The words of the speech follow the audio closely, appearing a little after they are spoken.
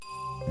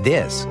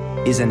This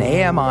is an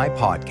AMI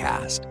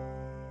podcast.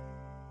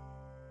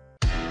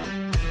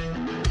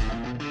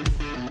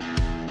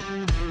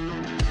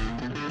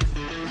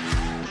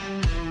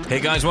 Hey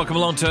guys, welcome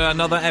along to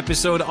another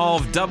episode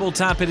of Double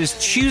Tap. It is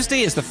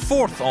Tuesday, it's the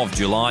 4th of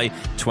July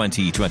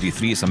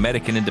 2023. It's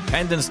American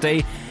Independence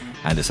Day,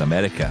 and it's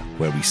America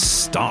where we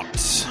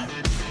start.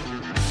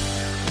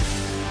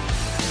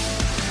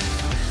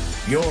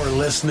 You're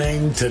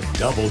listening to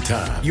Double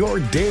Tap,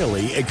 your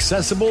daily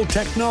accessible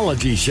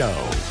technology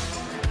show.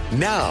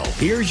 Now,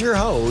 here's your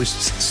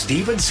hosts,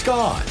 Stephen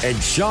Scott and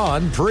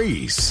Sean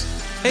Priest.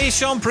 Hey,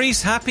 Sean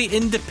Priest, happy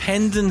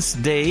Independence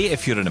Day.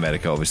 If you're in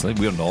America, obviously.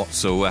 We're not,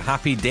 so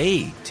happy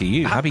day to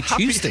you. Happy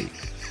Tuesday.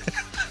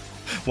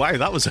 Wow,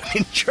 that was an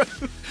intro.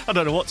 I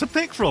don't know what to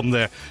pick from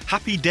there.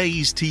 Happy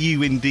days to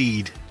you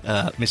indeed,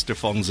 Mr.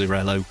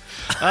 Fonzarello.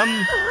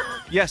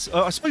 Yes,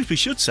 I suppose we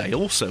should say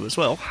also as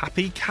well,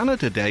 happy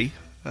Canada Day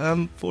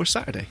for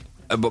Saturday.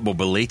 But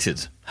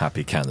belated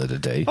happy Canada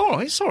Day. All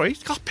right, sorry.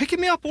 God, picking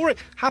me up. All right.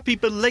 Happy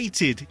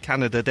belated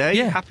Canada Day.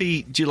 Yeah.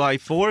 Happy July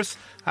 4th.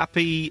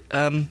 Happy...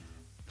 the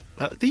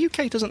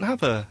UK doesn't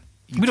have a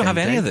UK We don't have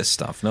day. any of this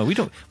stuff. No, we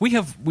don't. We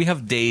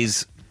have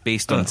days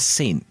based on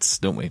saints,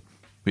 don't we?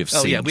 We have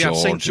St. yeah, we have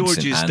St.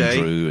 George's and St. Day.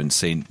 Andrew and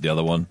St. the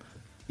other one.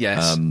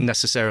 Yes,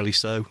 necessarily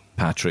so.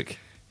 Patrick.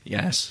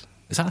 Yes.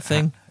 Is that a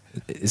thing?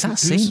 Is that a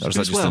Who's- saint, or is that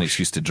who's just an Welsh?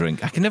 excuse to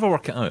drink? I can never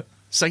work it out.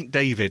 St.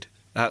 David.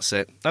 That's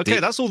it. Okay,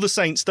 that's all the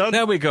saints done.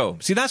 There we go.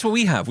 See, that's what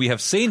we have. We have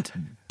Saint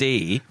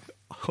Day,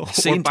 Or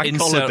Saint bank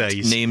insert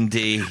holidays. name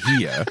day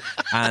here,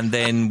 and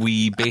then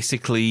we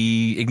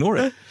basically ignore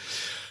it.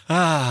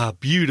 Ah,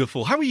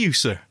 beautiful. How are you,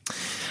 sir?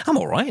 I'm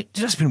all right.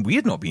 It's been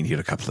weird not being here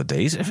a couple of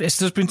days.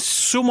 There's been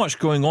so much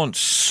going on.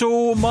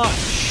 So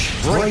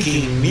much.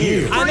 Breaking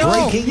news. I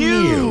know. Breaking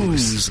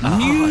news.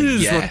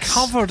 News. yes. We're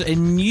covered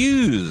in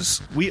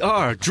news. We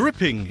are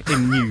dripping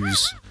in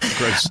news.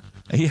 Gross.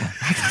 Yeah,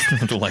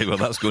 I don't like where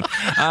that's going.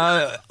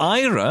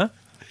 Aira,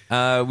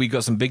 we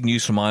got some big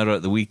news from Aira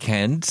at the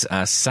weekend.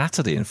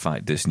 Saturday, in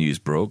fact, this news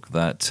broke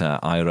that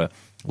Aira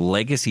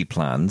legacy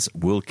plans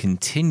will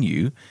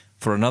continue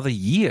for another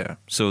year.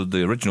 So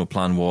the original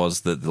plan was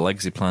that the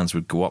legacy plans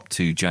would go up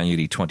to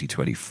January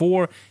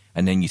 2024,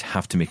 and then you'd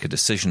have to make a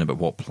decision about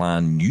what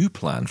new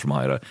plan from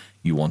Aira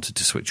you wanted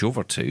to switch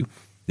over to.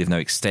 They've now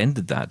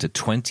extended that to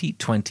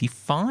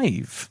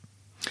 2025.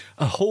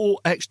 A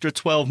whole extra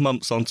 12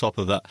 months on top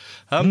of that.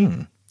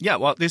 Yeah,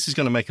 well, this is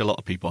going to make a lot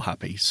of people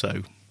happy,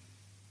 so...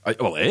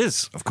 Well, it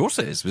is. Of course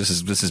it is. This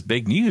is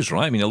big news,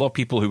 right? I mean, a lot of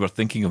people who were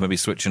thinking of maybe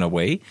switching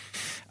away,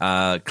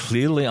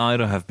 clearly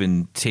Aira have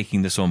been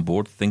taking this on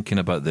board, thinking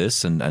about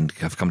this, and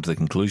have come to the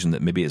conclusion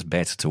that maybe it's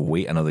better to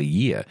wait another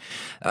year.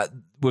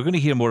 We're going to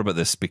hear more about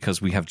this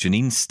because we have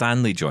Janine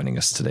Stanley joining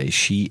us today.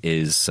 She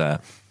is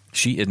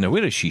now,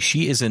 where is she?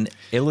 She is in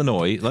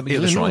Illinois. Let me get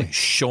this right.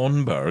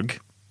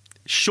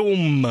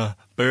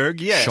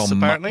 Schaumburg, yes,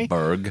 apparently.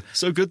 Schaumburg.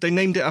 So good, they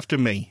named it after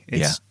me.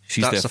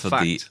 She's that's there for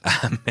a the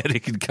fact.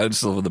 American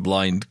Council of the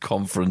Blind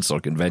conference or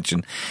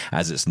convention,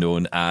 as it's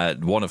known.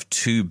 One of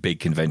two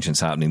big conventions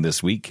happening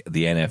this week.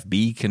 The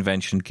NFB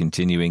convention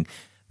continuing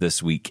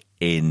this week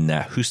in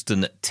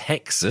Houston,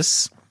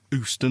 Texas.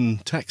 Houston,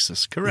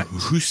 Texas, correct.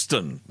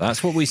 Houston.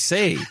 That's what we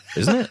say,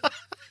 isn't it?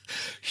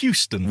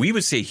 Houston. We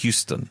would say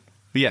Houston.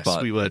 Yes,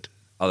 but we would.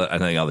 I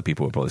think other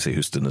people would probably say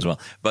Houston as well.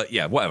 But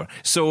yeah, whatever.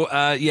 So,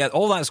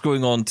 all that's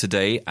going on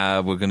today.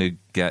 We're going to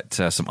get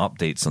some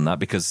updates on that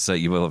because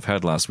you will have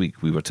heard last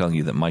week we were telling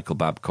you that Michael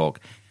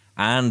Babcock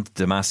and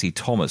Damasi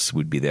Thomas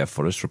would be there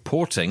for us,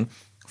 reporting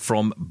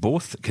from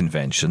both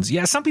conventions.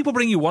 Yeah, some people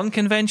bring you one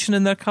convention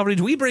in their coverage.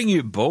 We bring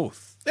you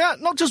both. Yeah,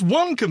 not just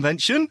one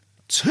convention,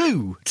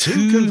 two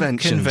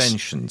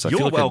conventions. I You're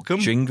feel like welcome.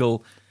 a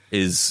jingle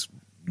is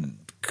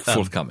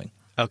forthcoming.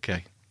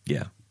 Okay.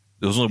 Yeah.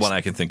 There's only one I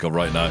can think of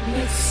right now.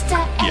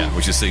 Yeah,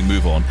 which is saying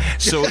move on.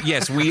 So,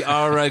 yes, we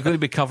are going to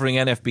be covering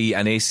NFB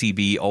and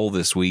ACB all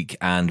this week,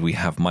 and we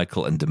have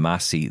Michael and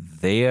Damasi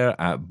there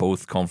at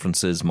both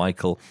conferences.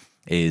 Michael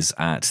is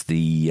at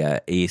the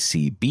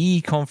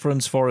ACB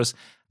conference for us,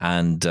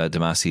 and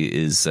Damasi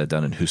is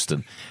down in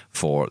Houston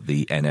for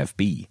the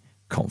NFB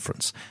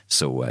conference.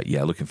 So,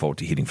 looking forward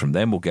to hearing from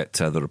them. We'll get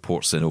the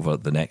reports in over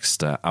the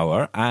next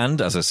hour,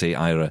 and, as I say,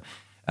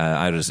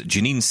 Aira's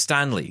Janine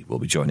Stanley will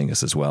be joining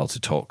us as well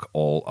to talk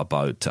all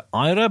about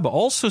Aira, but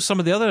also some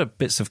of the other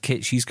bits of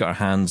kit she's got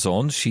her hands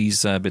on.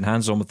 She's been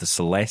hands-on with the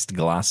Celeste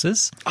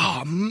glasses.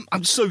 Oh,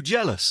 I'm so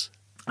jealous.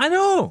 I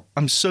know.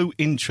 I'm so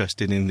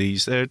interested in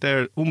these.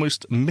 They're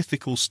almost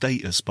mythical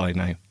status by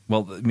now.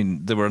 Well, I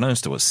mean, they were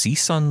announced at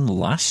CSUN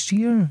last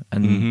year,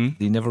 and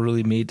they never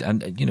really made...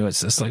 And,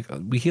 it's like,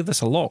 we hear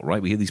this a lot,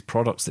 right? We hear these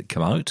products that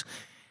come out,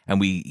 and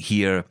we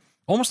hear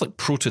almost like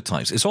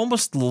prototypes. It's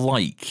almost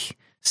like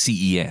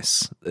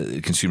CES,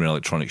 Consumer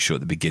Electronics Show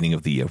at the beginning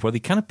of the year, where they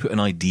kind of put an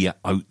idea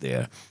out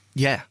there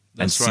Yeah, and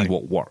that's see right.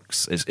 what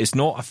works. It's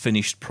not a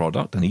finished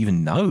product, and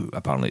even now,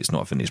 apparently, it's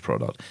not a finished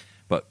product.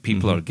 but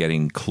people are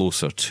getting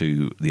closer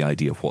to the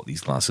idea of what these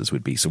glasses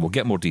would be. So we'll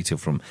get more detail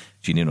from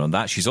Janina on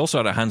that. She's also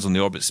had her hands on the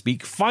Orbit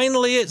Speak.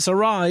 Finally, it's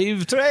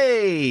arrived.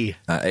 Hooray!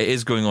 It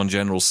is going on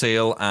general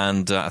sale,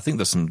 and I think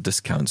there's some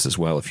discounts as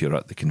well if you're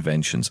at the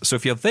conventions. So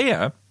if you're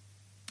there,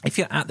 if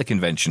you're at the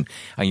convention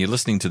and you're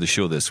listening to the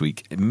show this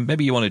week,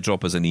 maybe you want to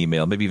drop us an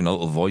email, maybe even a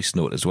little voice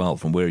note as well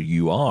from where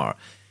you are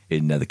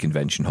in the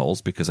convention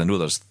halls, because I know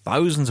there's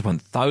thousands upon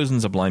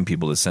thousands of blind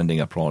people descending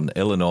upon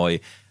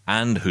Illinois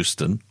and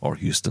Houston,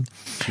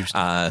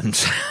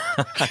 and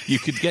you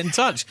could get in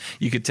touch.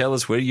 You could tell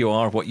us where you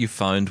are, what you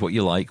found, what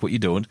you like, what you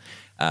don't.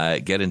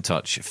 Get in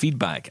touch.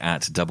 Feedback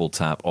at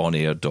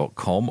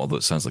doubletaponair.com, although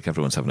it sounds like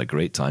everyone's having a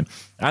great time.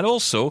 And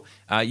also,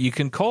 you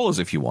can call us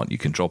if you want. You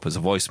can drop us a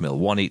voicemail,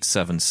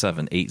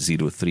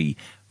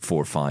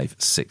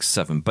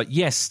 1-877-803-4567. But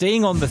yes,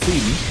 staying on the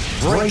theme.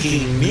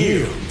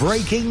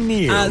 Breaking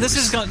news.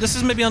 This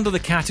is maybe under the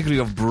category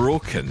of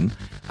broken,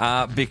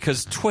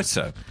 because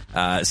Twitter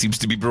seems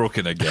to be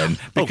broken again.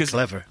 Because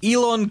clever.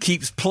 Elon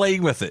keeps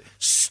playing with it.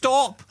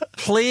 Stop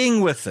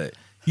playing with it.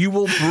 You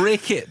will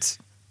break it.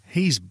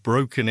 He's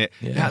broken it.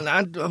 Yeah.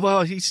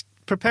 And he's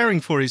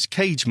preparing for his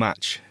cage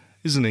match,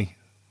 isn't he?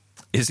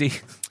 Is he?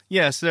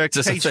 Yes, they're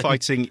cage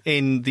fighting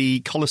in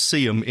the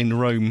Colosseum in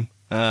Rome.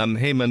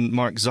 Him and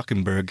Mark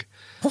Zuckerberg.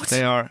 What?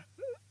 They are...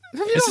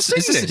 Have you not seen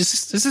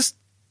this? Is this...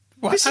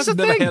 What? This is I've a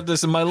never thing. heard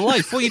this in my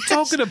life. What are you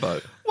talking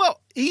about? Well,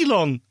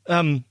 Elon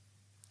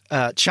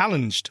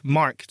challenged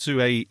Mark to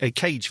a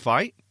cage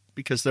fight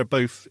because they're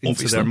both into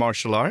Obviously. their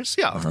martial arts.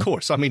 Yeah, of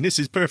course. I mean, this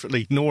is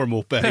perfectly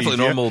normal behaviour.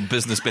 Perfectly normal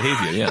business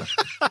behaviour, yeah.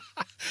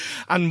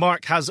 And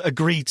Mark has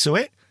agreed to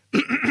it.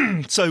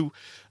 So,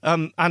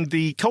 and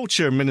the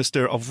culture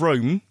minister of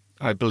Rome,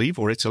 I believe,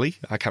 or Italy,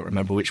 I can't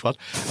remember which one,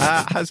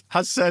 has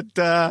said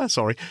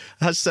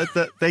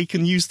that they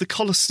can use the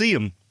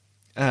Colosseum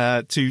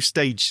to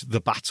stage the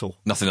battle.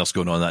 Nothing else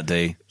going on that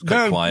day. It's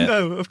quite quiet.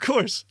 No, of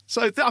course.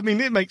 So, I mean,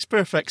 it makes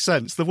perfect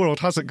sense. The world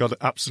hasn't got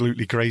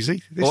absolutely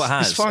crazy. It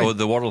has. It's fine.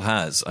 The world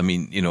has. I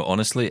mean,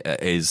 honestly,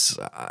 it is.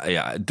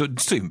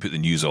 Don't even put the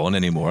news on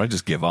anymore. I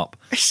just give up.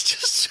 It's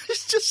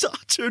just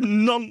utter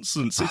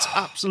nonsense. It's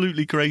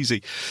absolutely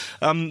crazy.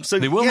 So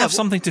They will have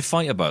something to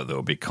fight about,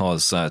 though,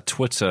 because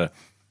Twitter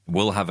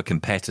will have a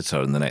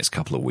competitor in the next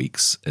couple of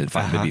weeks. In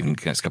fact, maybe even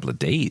the next couple of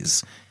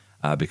days.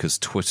 Because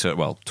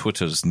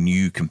Twitter's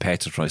new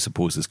competitor, I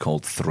suppose, is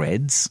called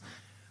Threads,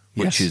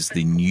 which is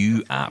the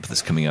new app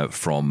that's coming out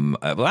from,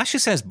 it actually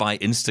says by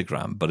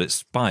Instagram, but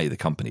it's by the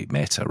company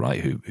Meta,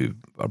 right, who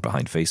are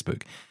behind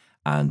Facebook.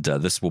 And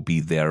this will be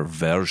their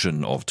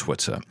version of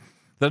Twitter.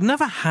 There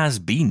never has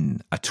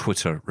been a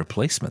Twitter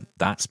replacement.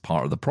 That's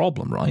part of the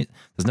problem, right?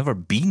 There's never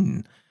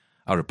been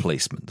a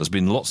replacement. There's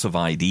been lots of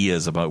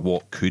ideas about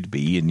what could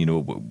be, and,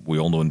 we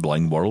all know in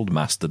Blind World,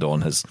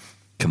 Mastodon has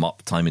come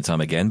up time and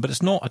time again, but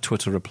it's not a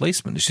Twitter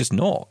replacement. It's just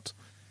not.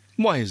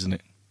 Why isn't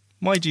it?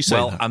 Why do you say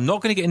that? Well, I'm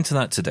not going to get into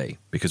that today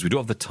because we don't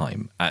have the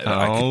time.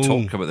 I could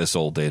talk about this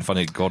all day. And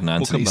funny, Gordon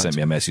Anthony sent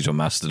me a message on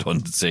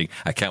Mastodon saying,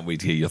 I can't wait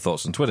to hear your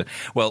thoughts on Twitter.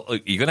 Well,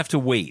 look, you're going to have to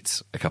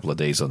wait a couple of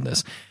days on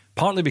this.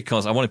 Partly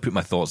because I want to put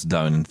my thoughts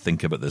down and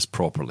think about this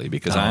properly,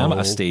 because I am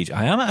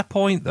at a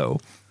point, though,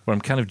 where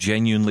I'm kind of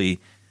genuinely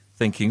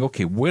thinking,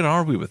 okay, where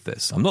are we with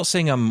this? I'm not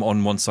saying I'm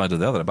on one side or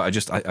the other, but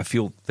I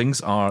feel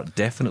things are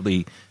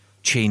definitely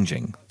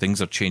changing. Things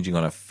are changing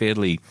on a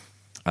fairly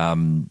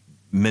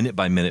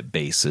minute-by-minute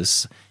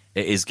basis.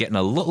 It is getting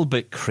a little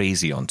bit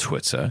crazy on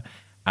Twitter,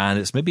 and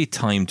it's maybe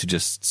time to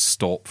just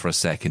stop for a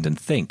second and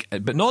think.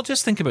 But not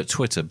just think about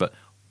Twitter, but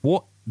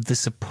what the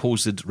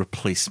supposed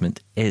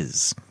replacement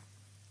is.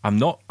 I'm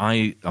not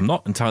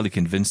entirely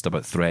convinced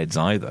about Threads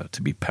either,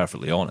 to be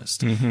perfectly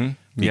honest,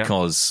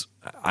 because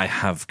I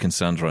have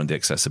concerns around the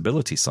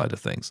accessibility side of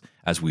things,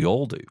 as we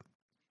all do.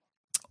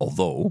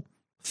 Although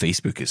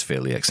Facebook is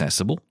fairly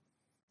accessible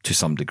to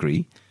some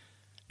degree.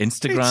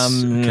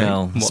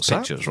 Instagram, it's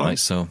pictures, right?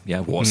 So,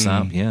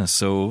 WhatsApp,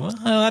 So,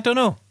 I don't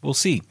know. We'll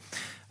see.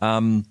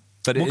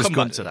 But we'll come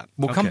back to that.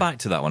 We'll come back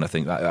to that one, I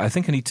think. I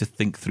think I need to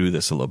think through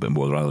this a little bit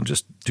more rather than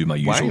just do my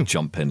usual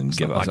jump in and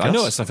give it. I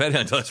know it's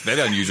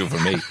very unusual for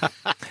me.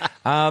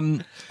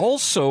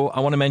 Also,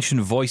 I want to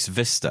mention Voice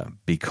Vista,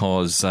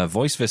 because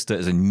Voice Vista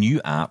is a new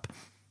app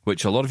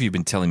which a lot of you have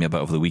been telling me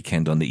about over the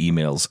weekend on the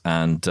emails.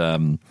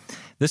 And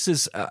this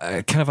is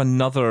kind of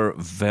another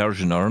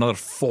version, or another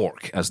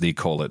fork, as they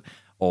call it,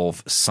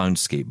 of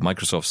Soundscape,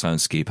 Microsoft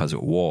Soundscape as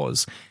it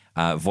was.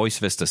 Voice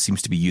Vista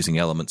seems to be using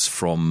elements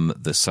from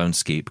the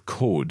Soundscape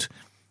code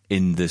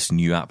in this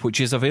new app,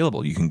 which is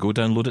available. You can go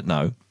download it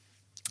now.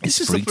 This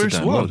is the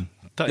first one.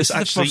 This is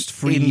actually the first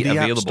free in the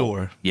available. App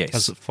Store, yes,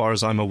 as far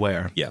as I'm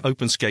aware. Yeah.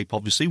 OpenScape,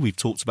 obviously, we've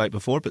talked about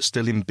before, but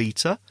still in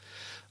beta.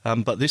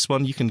 But this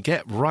one you can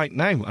get right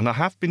now, and I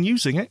have been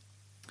using it.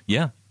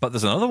 Yeah, but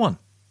there's another one.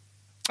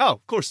 Oh,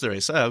 of course there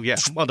is. Oh, yeah,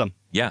 well done.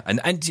 Yeah, and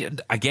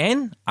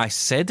again, I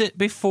said it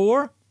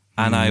before,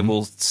 and I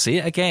will say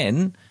it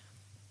again.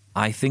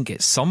 I think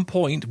at some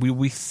point we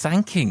will be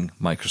thanking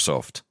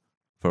Microsoft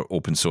for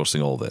open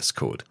sourcing all this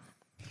code.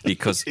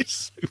 because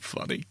it's so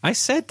funny. I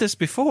said this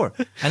before,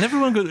 and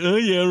everyone goes, "Oh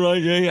yeah,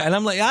 right, yeah," and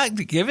I'm like,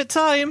 "Give it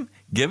time,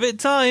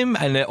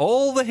 and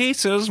all the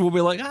haters will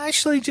be like,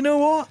 actually, do you know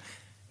what?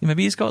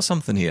 Maybe he's got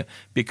something here."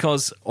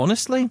 Because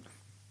honestly,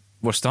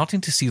 we're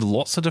starting to see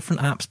lots of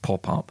different apps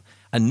pop up,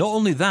 and not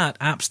only that,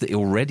 apps that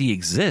already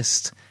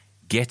exist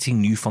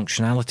getting new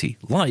functionality,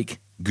 like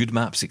Good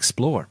Maps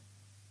Explore.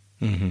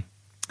 Mm-hmm.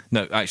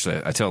 No, actually,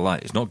 I tell a lie.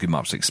 It's not Good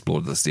Maps Explore.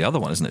 That's the other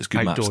one, isn't it? It's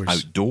Good Maps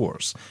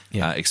Outdoors.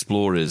 Yeah.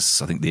 Explore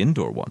is, I think, the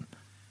indoor one.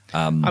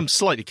 I'm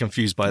slightly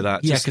confused by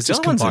that. Yeah, because the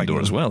other one's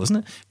indoor as well, isn't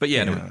it? But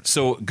yeah, anyway,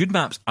 so Good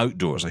Maps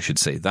Outdoors, I should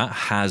say, that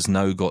has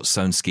now got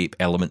soundscape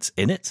elements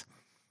in it.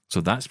 So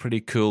that's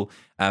pretty cool.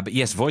 But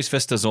yes, Voice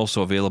Vista is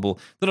also available.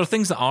 There are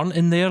things that aren't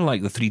in there,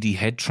 like the 3D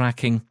head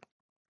tracking.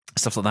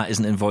 Stuff like that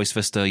isn't in Voice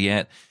Vista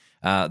yet.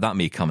 That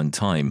may come in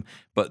time.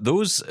 But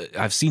those,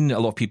 I've seen a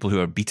lot of people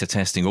who are beta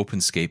testing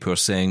OpenScape who are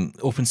saying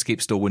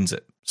OpenScape still wins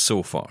it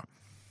so far.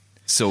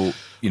 So,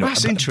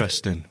 that's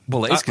interesting.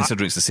 Well, it is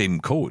considering it's the same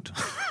code.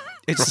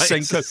 It's right?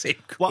 the same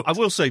code. Well, I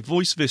will say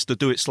Voice Vista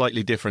do it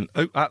slightly different.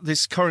 At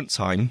this current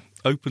time,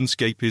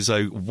 OpenScape is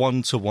a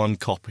one-to-one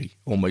copy,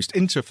 almost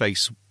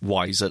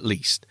interface-wise at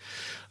least.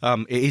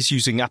 It is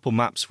using Apple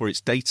Maps for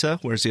its data,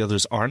 whereas the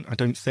others aren't, I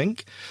don't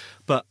think.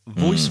 But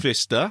Voice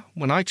Vista,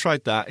 when I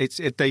tried that,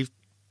 they've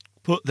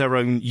put their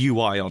own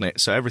UI on it,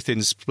 so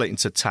everything's split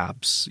into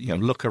tabs.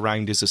 Look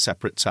around is a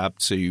separate tab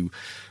to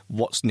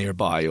what's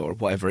nearby or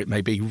whatever it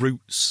may be.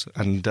 Routes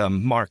and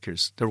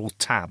markers, they're all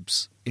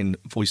tabs in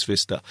Voice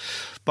Vista.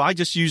 But I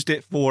just used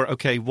it for,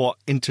 what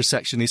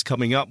intersection is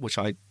coming up, which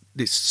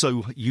it's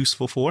so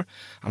useful for.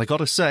 And I got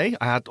to say,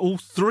 I had all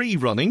three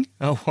running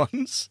at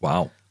once.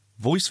 Wow.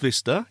 Voice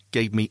Vista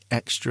gave me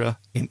extra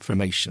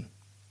information.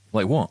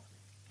 Like what?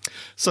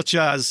 Such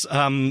as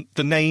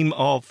the name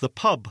of the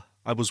pub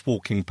I was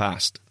walking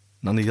past.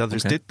 None of the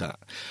others did that.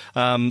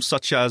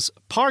 Such as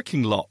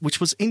parking lot, which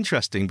was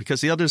interesting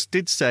because the others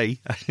did say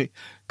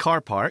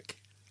car park.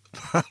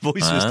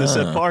 Voice Vista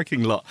said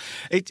parking lot.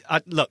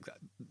 Look,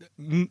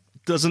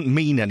 doesn't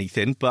mean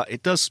anything, but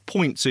it does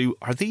point to,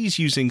 are these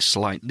using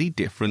slightly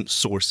different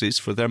sources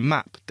for their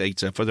map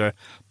data, for their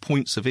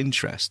points of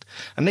interest?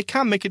 And they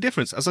can make a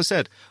difference. As I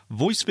said,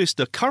 Voice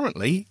Vista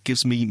currently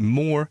gives me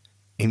more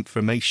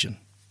information.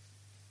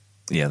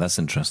 Yeah, that's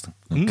interesting.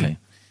 Okay.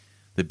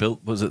 They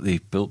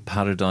built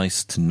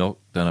Paradise to knock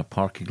down a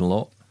parking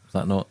lot? Is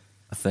that not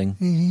a thing?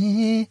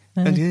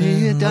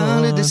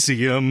 Down at the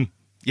Museum.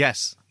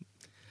 Yes.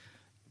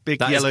 Big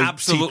that yellow is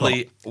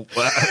absolutely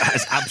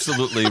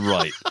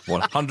right.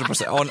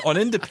 100%. On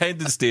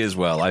Independence Day as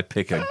well, I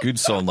pick a good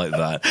song like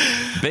that.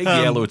 Big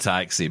Yellow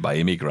Taxi by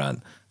Amy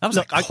Grant. That was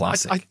a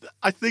classic.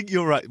 I think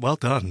you're right. Well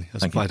done,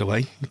 by the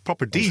way.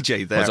 Proper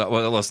DJ there.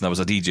 Listen, I was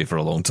a DJ for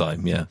a long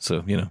time, yeah.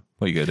 So, what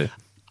are you going to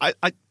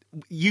do?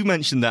 You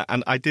mentioned that,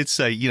 and I did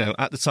say,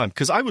 at the time,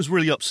 because I was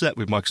really upset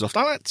with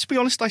Microsoft. To be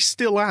honest, I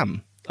still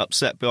am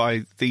upset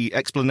by the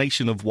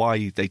explanation of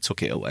why they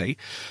took it away.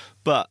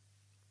 But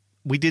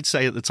we did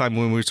say at the time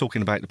when we were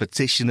talking about the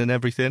petition and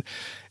everything,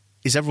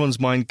 is everyone's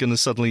mind going to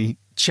suddenly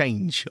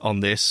change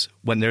on this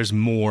when there's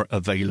more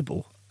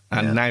available?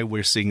 And now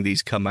we're seeing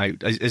these come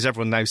out. Is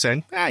everyone now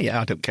saying, I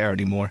don't care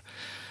anymore?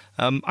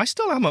 I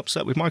still am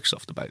upset with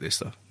Microsoft about this,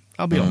 though.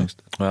 I'll be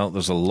honest. Well,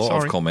 there's a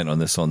lot of comment on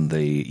this on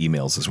the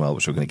emails as well,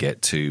 which we're going to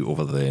get to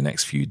over the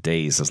next few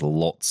days. There's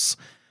lots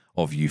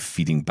of you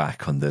feeding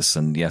back on this.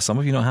 And yeah, some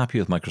of you not happy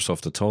with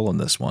Microsoft at all on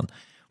this one,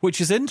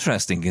 which is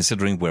interesting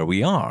considering where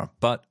we are.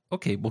 But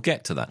okay, we'll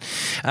get to that.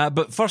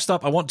 But first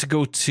up, I want to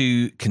go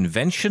to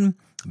convention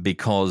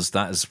because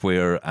that is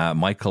where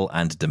Michael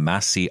and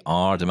Damasi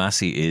are.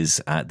 Damasi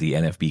is at the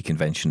NFB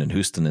convention in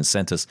Houston and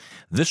sent us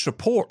this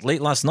report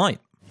late last night.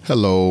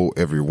 Hello,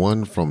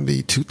 everyone, from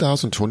the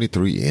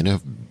 2023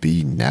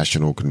 NFB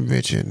National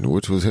Convention,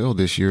 which was held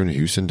this year in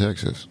Houston,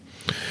 Texas.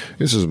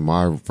 This is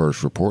my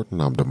first report,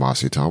 and I'm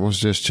Damasi Thomas,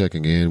 just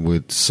checking in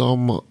with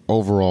some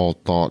overall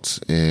thoughts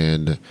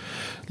and a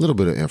little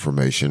bit of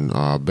information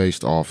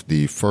based off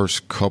the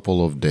first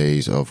couple of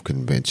days of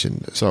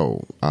convention.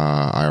 So,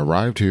 I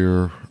arrived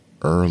here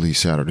early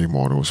Saturday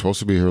morning. I was supposed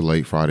to be here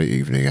late Friday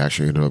evening.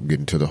 Actually ended up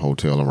getting to the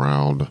hotel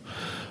around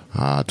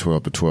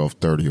 12 to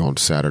 12:30 on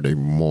Saturday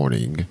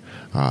morning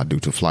due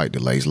to flight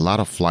delays. A lot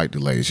of flight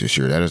delays this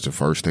year. That is the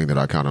first thing that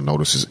I kind of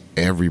noticed is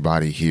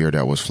everybody here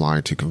that was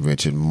flying to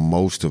convention,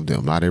 most of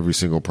them, not every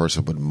single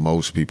person, but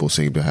most people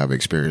seem to have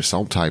experienced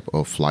some type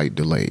of flight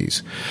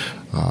delays.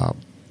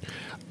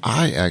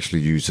 I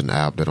actually used an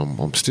app that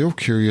I'm still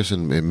curious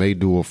and may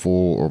do a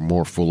full or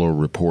more fuller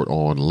report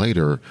on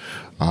later,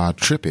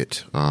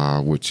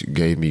 TripIt, which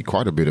gave me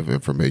quite a bit of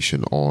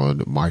information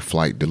on my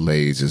flight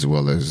delays as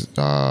well as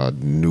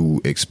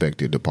new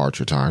expected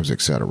departure times,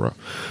 etc.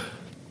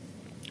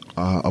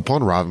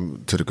 Upon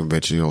arriving to the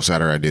convention,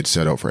 Saturday I did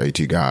set up for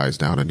AT Guys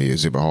down in the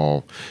exhibit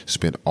hall.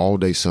 Spent all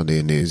day Sunday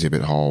in the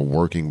exhibit hall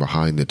working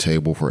behind the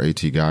table for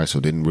AT Guys, so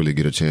didn't really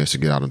get a chance to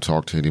get out and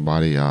talk to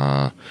anybody.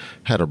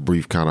 Had a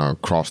brief kind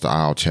of cross the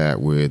aisle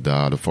chat with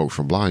the folks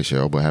from Blind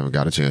Shell, but haven't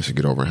got a chance to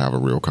get over and have a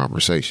real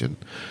conversation.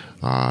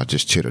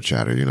 Just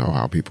chitter-chatter,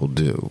 how people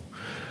do.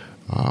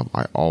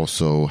 I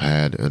also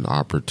had an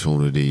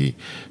opportunity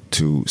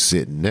to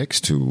sit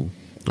next to,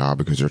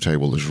 because their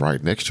table is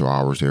right next to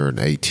ours, they're in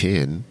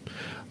A10.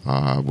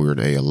 We're in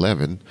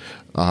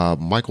A11.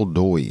 Michael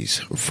Doise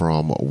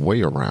from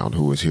Way Around,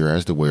 who is here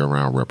as the Way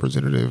Around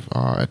representative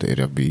at the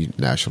NFB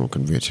National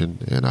Convention.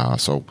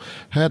 And so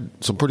had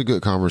some pretty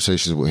good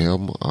conversations with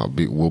him.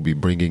 We'll be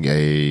bringing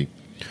a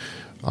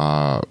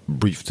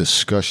brief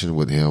discussion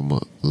with him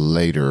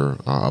later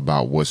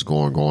about what's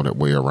going on at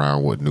Way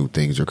Around, what new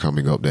things are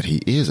coming up that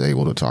he is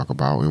able to talk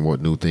about, and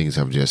what new things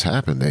have just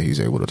happened that he's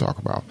able to talk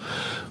about.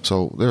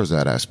 So there's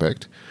that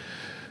aspect.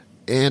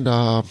 And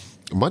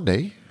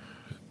Monday,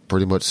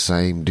 pretty much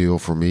same deal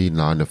for me,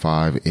 9 to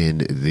 5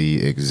 in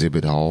the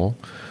exhibit hall.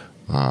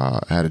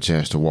 Had a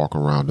chance to walk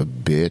around a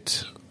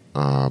bit,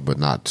 but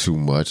not too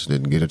much.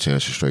 Didn't get a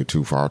chance to stray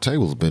too far. Our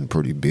table's been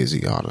pretty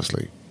busy,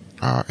 honestly.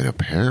 And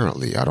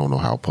apparently, I don't know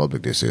how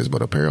public this is,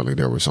 but apparently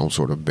there was some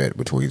sort of bet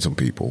between some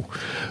people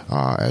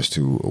as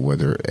to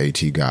whether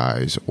AT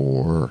Guys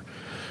or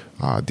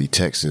the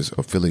Texas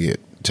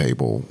affiliate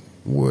table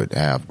would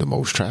have the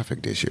most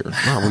traffic this year.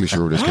 Not really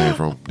sure where this came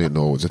from. Didn't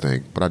know it was a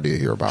thing, but I did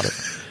hear about it.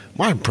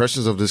 My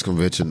impressions of this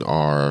convention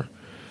are,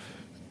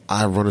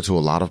 I run into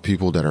a lot of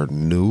people that are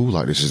new,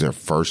 like this is their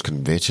first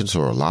convention,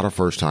 so a lot of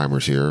first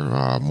timers here,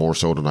 more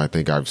so than I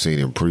think I've seen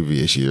in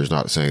previous years.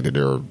 Not saying that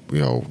there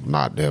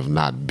have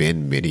not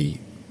been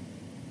many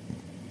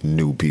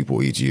new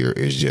people each year.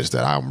 It's just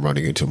that I'm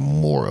running into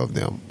more of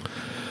them.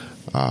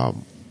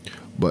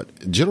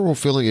 But general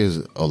feeling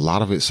is a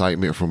lot of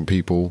excitement from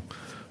people.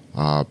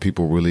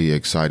 People really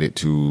excited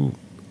to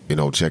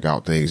check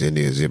out things in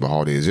the exhibit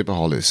hall. The exhibit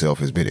hall itself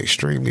has been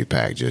extremely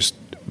packed. Just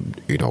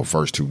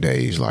first 2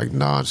 days, like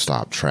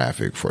nonstop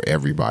traffic for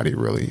everybody,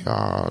 really.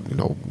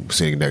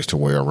 Sitting next to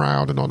Way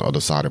Around, and on the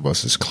other side of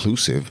us,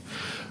 exclusive.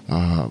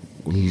 A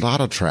lot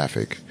of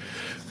traffic,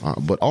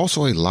 but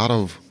also a lot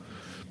of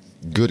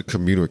good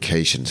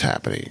communications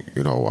happening.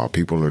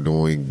 People are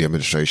doing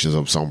demonstrations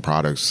of some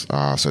products,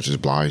 such as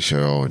Blind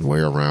Shell and Way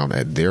Around,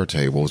 at their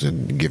tables,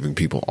 and giving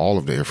people all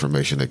of the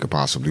information they could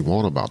possibly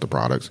want about the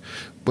products.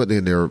 But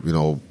then they're,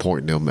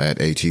 pointing them at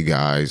AT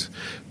Guys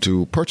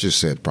to purchase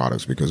said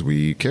products because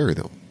we carry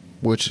them,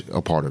 which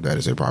a part of that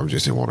is they probably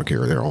just didn't want to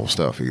carry their own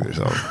stuff either.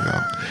 So,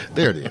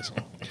 there it is.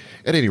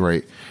 At any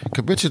rate,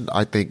 convention,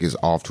 I think, is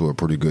off to a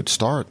pretty good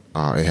start.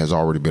 It has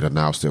already been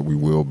announced that we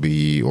will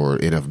be, or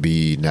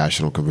NFB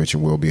National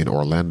Convention will be in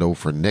Orlando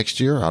for next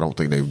year. I don't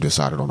think they've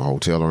decided on a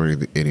hotel or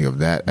any of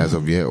that as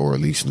of yet, or at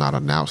least not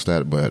announced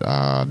that, but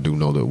I do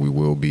know that we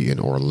will be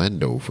in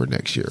Orlando for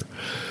next year.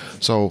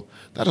 So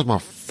that is my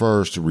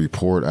first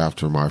report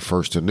after my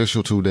first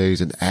initial 2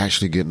 days and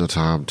actually getting the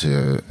time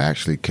to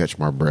actually catch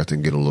my breath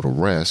and get a little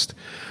rest.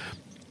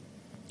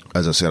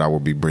 As I said, I will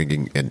be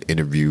bringing an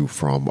interview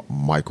from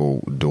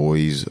Michael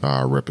Doise,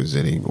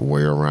 representing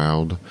Way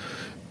Around,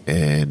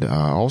 and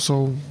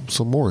also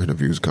some more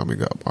interviews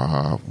coming up.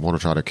 I want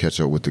to try to catch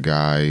up with the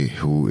guy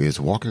who is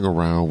walking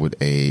around with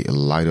a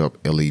light-up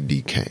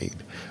LED cane.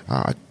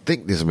 I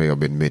think this may have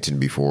been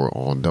mentioned before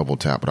on Double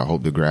Tap, but I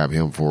hope to grab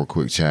him for a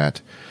quick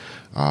chat,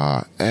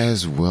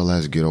 as well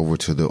as get over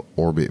to the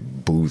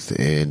Orbit booth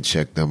and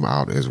check them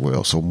out as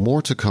well. So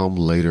more to come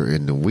later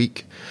in the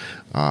week.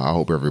 I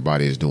hope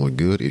everybody is doing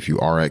good. If you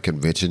are at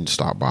convention,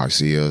 stop by,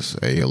 see us,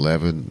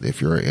 A11. If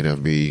you're at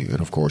NFB,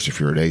 and of course, if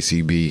you're at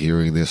ACB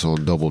hearing this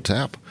on Double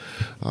Tap,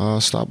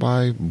 stop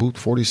by booth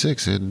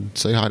 46 and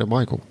say hi to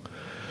Michael.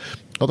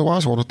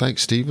 Otherwise, I want to thank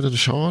Stephen and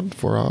Sean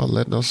for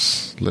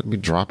letting me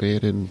drop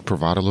in and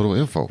provide a little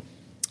info.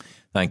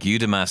 Thank you,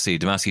 Damasi.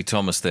 Damasi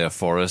Thomas there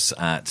for us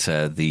at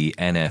the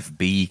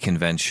NFB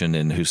convention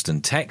in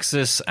Houston,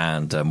 Texas,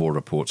 and more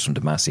reports from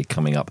Damasi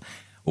coming up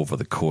over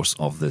the course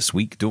of this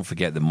week. Don't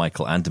forget that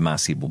Michael and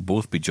Damasi will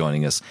both be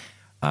joining us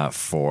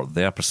for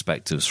their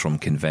perspectives from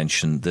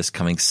convention this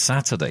coming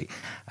Saturday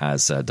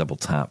as Double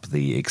Tap,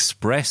 the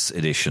Express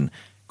edition,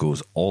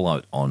 goes all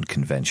out on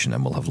convention,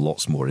 and we'll have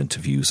lots more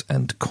interviews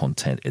and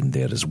content in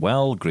there as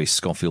well. Grace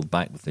Schofield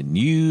back with the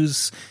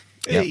news.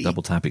 Hey. Yep,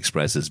 Double Tap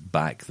Express is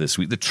back this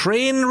week. The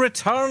train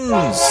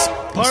returns.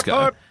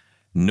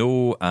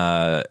 No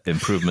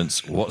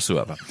improvements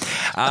whatsoever.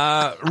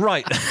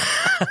 Right.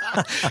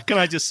 Can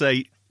I just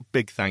say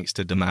big thanks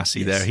to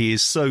Damasi there. He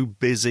is so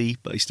busy,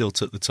 but he still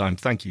took the time.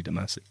 Thank you,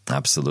 Damasi.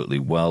 Absolutely.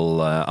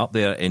 Well, up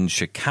there in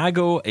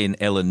Chicago, in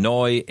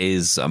Illinois,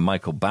 is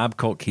Michael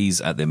Babcock.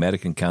 He's at the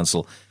American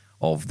Council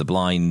of the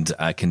Blind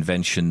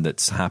convention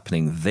that's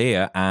happening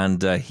there,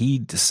 and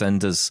he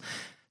sent us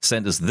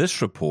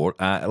this report.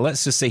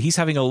 Let's just say he's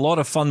having a lot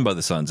of fun by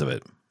the sounds of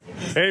it.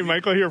 Hey,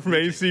 Michael here from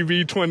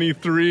ACB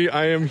 23.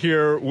 I am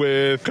here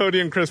with Cody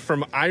and Chris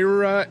from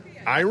Aira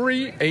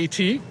Aira AT.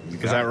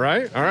 Is that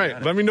right? All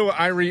right. Let me know what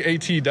Aira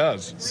AT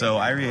does. So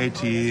Aira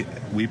AT,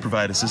 we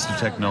provide assistive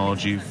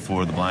technology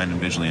for the blind and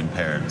visually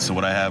impaired. So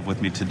what I have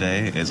with me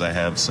today is I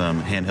have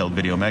some handheld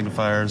video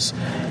magnifiers.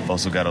 I've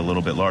also got a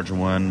little bit larger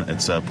one.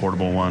 It's a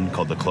portable one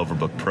called the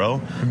Cloverbook Pro,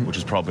 which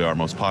is probably our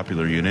most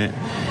popular unit.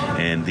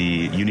 And the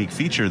unique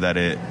feature that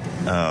it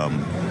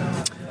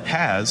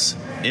has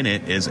in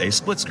it is a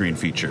split screen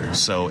feature,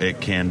 so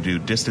it can do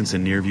distance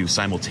and near view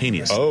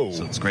simultaneously.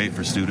 So it's great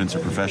for students or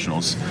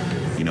professionals,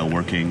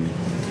 working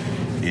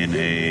in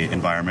a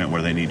environment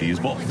where they need to use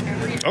both.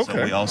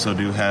 So we also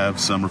do have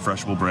some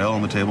refreshable Braille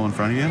on the table in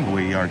front of you.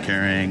 We are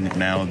carrying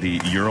now the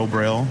Euro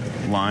Braille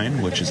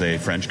line, which is a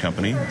French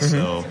company.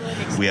 So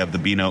we have the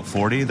B-Note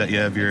 40 that you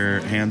have your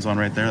hands on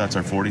right there. That's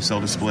our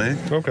 40-cell display.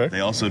 They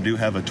also do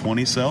have a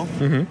 20-cell,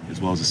 as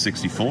well as a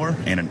 64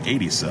 and an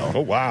 80-cell. Oh,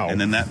 wow. And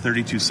then that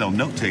 32-cell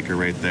note taker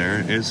right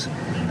there is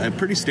a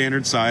pretty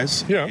standard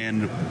size.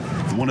 And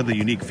one of the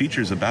unique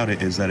features about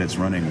it is that it's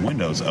running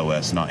Windows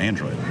OS, not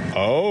Android.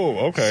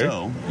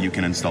 So you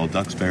can install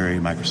Duxbury,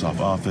 Microsoft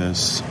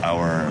Office,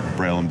 our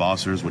Braille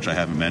embossers, which I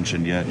haven't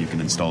mentioned yet. You can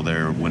install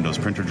their Windows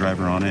printer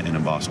driver on it and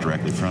emboss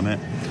directly from it.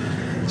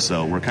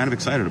 So we're kind of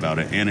excited about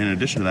it. And in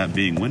addition to that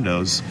being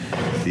Windows,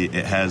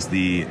 it has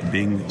the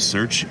Bing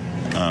search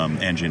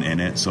engine in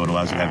it, so it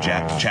allows you to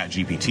have Chat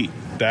GPT.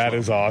 That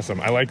is awesome.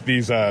 I like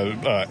these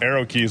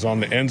arrow keys on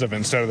the ends of it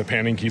instead of the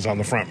panning keys on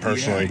the front,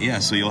 personally. Yeah,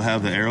 so you'll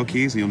have the arrow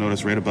keys, and you'll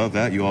notice right above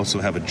that, you also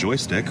have a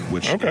joystick,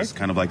 which is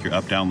kind of like your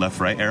up, down,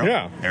 left, right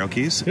arrow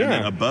keys. And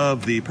then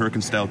above the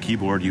Perkins-style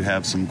keyboard, you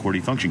have some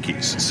QWERTY function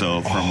keys. So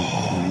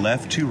from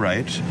left to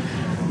right,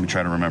 let me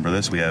try to remember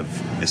this, we have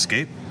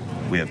escape,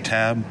 we have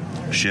tab,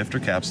 shift or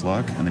caps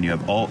lock, and then you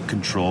have alt,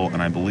 control,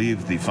 and I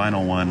believe the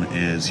final one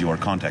is your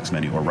context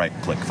menu or right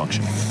click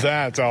function.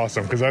 That's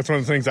awesome, because that's one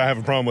of the things I have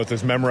a problem with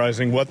is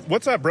memorizing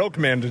what's that Braille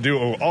command to do,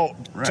 alt,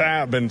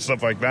 tab, and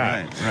stuff like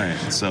that. Right.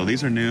 So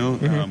these are new.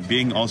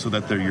 Being also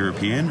that they're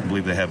European, I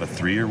believe they have a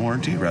 3-year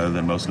warranty rather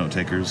than most note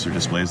takers or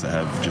displays that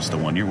have just a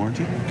 1-year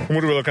warranty. And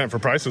what are we looking at for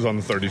prices on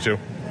the 32?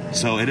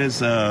 So it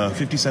is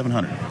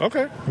 $5,700.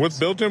 Okay, with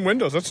built-in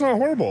windows. That's not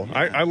horrible.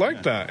 I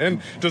like that.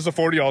 And does the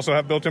 40 also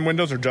have built-in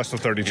windows, or just the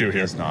 32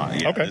 here? It's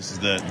not. Yeah, okay. This is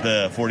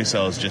the 40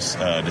 cell is just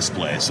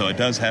display. So it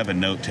does have a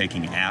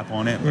note-taking app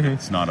on it, but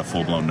it's not a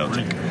full-blown note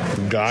taker.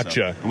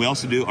 Gotcha. So, and we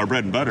also do our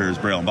bread and butter is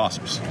Braille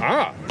embossers.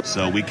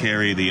 So we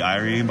carry the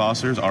Aira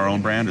embossers, our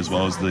own brand, as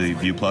well as the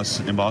View Plus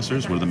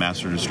embossers. We're the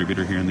master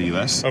distributor here in the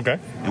U.S.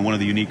 And one of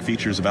the unique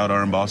features about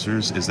our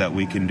embossers is that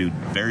we can do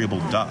variable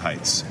dot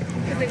heights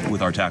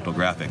with our tactile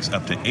graphics.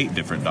 Up to 8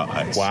 different dot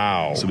heights.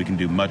 Wow. So we can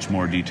do much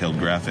more detailed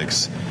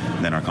graphics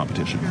than our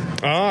competition.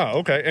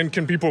 Okay. And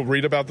can people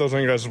read about those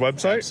on your guys'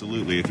 website?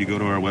 Absolutely. If you go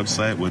to our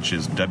website, which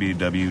is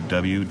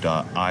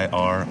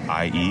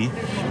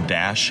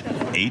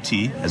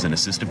www.irie-at, as in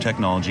assistive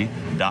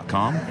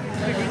technology.com,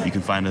 you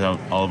can find out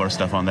all of our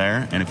stuff on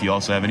there. And if you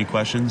also have any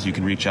questions, you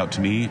can reach out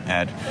to me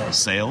at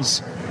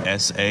sales,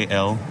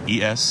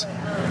 S-A-L-E-S,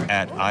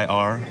 at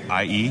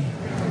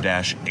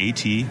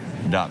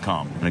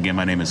irie-at.com. And again,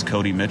 my name is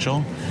Cody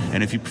Mitchell.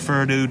 And if you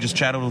prefer to just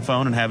chat over the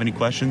phone and have any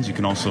questions, you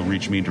can also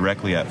reach me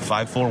directly at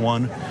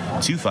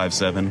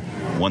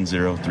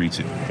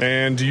 541-257-1032.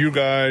 And do you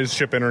guys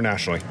ship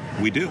internationally?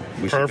 We do.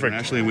 We ship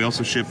internationally, and we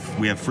also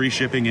we have free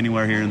shipping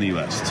anywhere here in the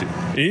U.S., too.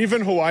 Even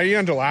Hawaii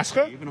and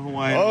Alaska? Even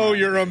Hawaii. Oh,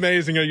 you're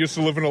amazing. I used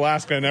to live in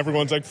Alaska, and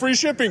everyone's like, free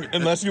shipping,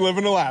 unless you live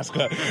in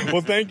Alaska.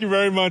 Well, thank you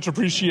very much.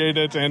 Appreciate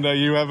it. And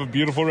you have a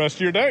beautiful rest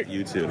of your day.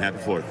 You too, and happy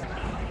 4th.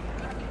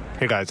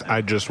 Hey guys,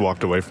 I just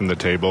walked away from the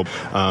table.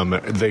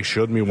 They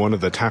showed me one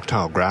of the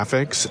tactile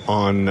graphics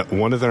on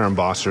one of their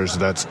embossers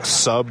that's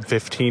sub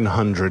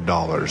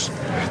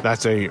 $1,500.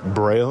 That's a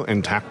Braille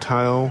and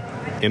tactile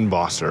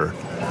embosser,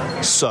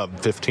 sub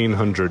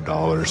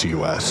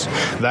 $1,500 US.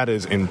 That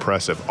is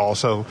impressive.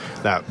 Also,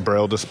 that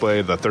Braille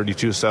display, the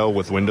 32 cell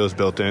with Windows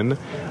built in,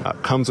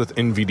 comes with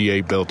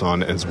NVDA built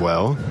on as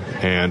well,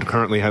 and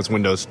currently has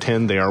Windows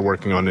 10. They are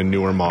working on a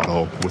newer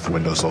model with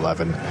Windows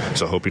 11.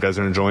 So I hope you guys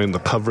are enjoying the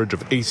coverage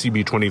of ACB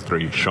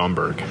 23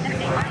 Schaumburg.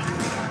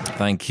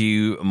 Thank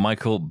you,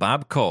 Michael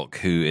Babcock,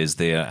 who is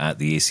there at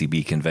the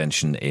ACB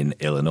convention in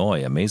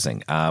Illinois.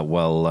 Amazing.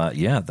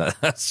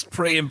 That's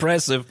pretty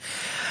impressive.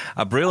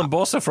 A Braille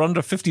embosser for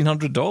under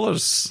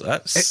 $1,500.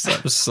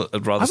 That was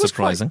rather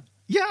surprising.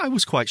 I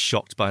was quite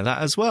shocked by that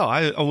as well.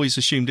 I always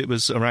assumed it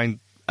was around,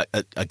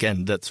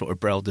 again, that sort of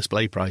Braille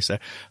display price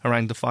there,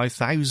 around the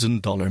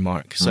 $5,000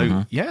 mark.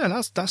 So,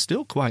 that's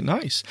still quite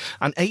nice.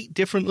 And 8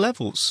 different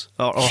levels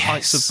or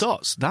heights of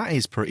dots. That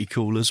is pretty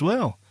cool as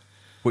well.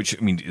 Which,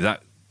 I mean,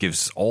 that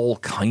gives all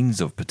kinds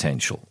of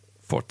potential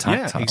for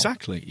tactile. Yeah,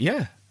 exactly,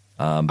 yeah.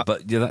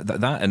 But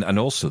that and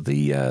also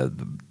the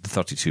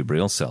 32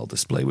 Braille cell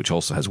display, which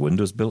also has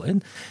Windows built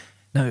in.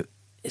 Now,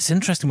 it's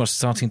interesting we're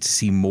starting to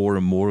see more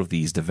and more of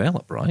these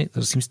develop, right?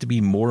 There seems to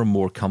be more and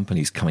more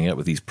companies coming out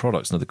with these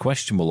products. Now, the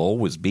question will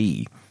always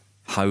be,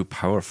 how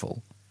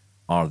powerful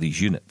are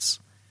these units?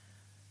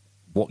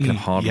 what kind of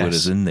hardware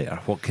is in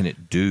there? What can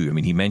it do? I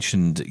mean, he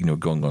mentioned,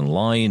 going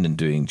online and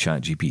doing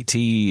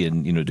ChatGPT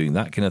and, doing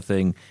that kind of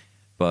thing.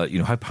 But,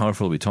 how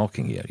powerful are we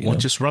talking here?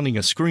 Just running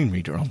a screen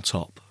reader on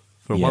top,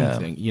 for one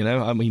thing.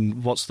 I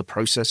mean, what's the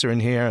processor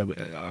in here?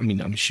 I mean,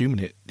 I'm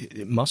assuming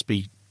it must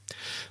be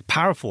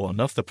powerful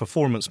enough. The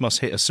performance must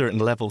hit a certain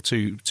level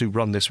to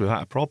run this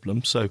without a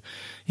problem. So,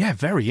 yeah,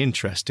 very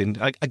interesting.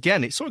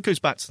 Again, it sort of goes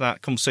back to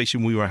that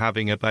conversation we were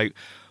having about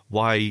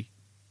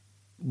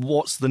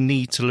what's the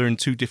need to learn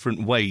two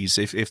different ways?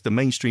 If the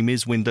mainstream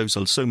is Windows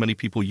and so many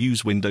people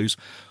use Windows,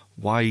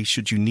 why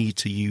should you need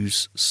to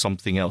use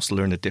something else,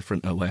 learn a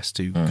different OS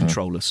to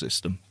control a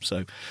system?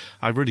 So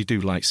I really do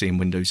like seeing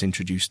Windows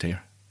introduced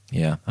here.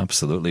 Yeah,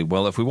 absolutely.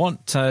 Well, if we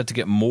want to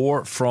get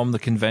more from the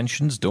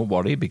conventions, don't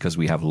worry, because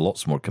we have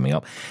lots more coming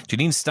up.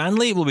 Janine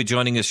Stanley will be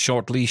joining us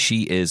shortly.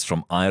 She is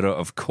from Aira,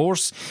 of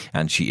course,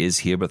 and she is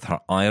here with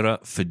her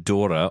Aira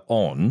fedora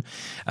on.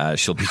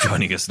 She'll be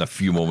joining us in a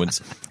few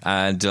moments,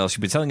 and she'll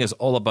be telling us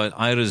all about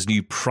Aira's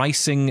new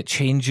pricing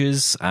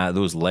changes.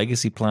 Those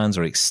legacy plans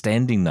are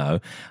extending now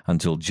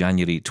until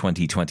January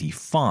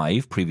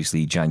 2025,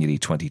 previously January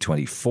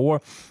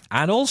 2024.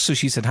 And also,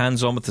 she said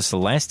hands-on with the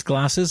Celeste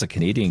glasses, a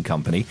Canadian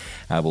company.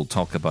 We'll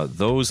talk about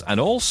those.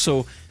 And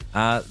also,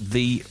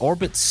 the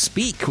Orbit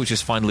Speak, which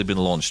has finally been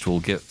launched.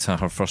 We'll get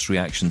her first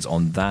reactions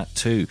on that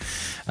too,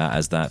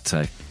 as that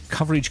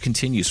coverage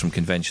continues from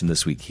convention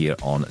this week here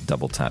on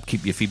Double Tap.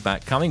 Keep your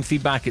feedback coming.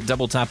 Feedback at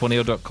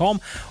doubletaponair.com,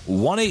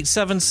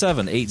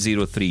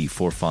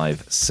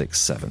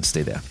 1-877-803-4567.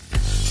 Stay there.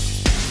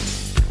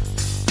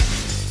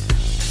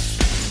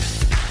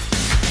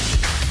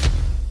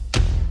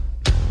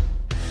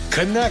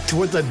 Connect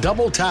with the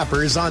Double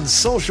Tappers on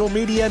social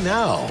media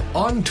now.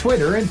 On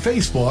Twitter and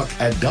Facebook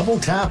at Double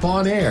Tap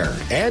On Air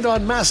and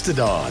on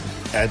Mastodon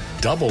at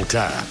Double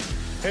Tap.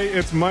 Hey,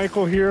 it's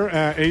Michael here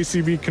at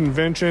ACB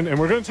Convention, and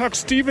we're going to talk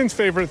Steven's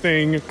favorite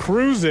thing,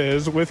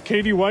 cruises, with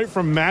Katie White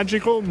from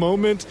Magical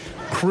Moment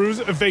Cruise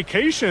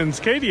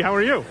Vacations. Katie, how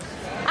are you?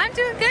 I'm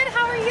doing good.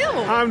 How are you?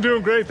 I'm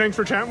doing great. Thanks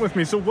for chatting with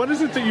me. So what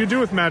is it that you do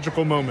with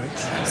Magical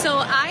Moments? So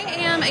I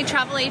am a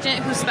travel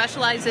agent who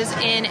specializes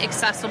in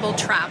accessible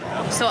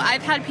travel. So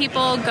I've had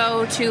people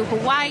go to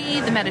Hawaii,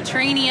 the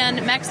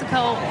Mediterranean, Mexico,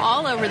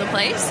 all over the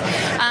place.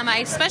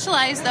 I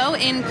specialize, though,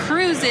 in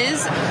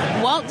cruises,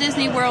 Walt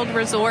Disney World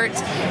Resort,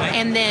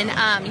 and then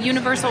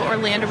Universal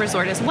Orlando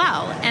Resort as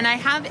well. And I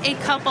have a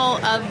couple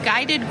of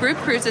guided group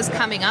cruises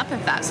coming up,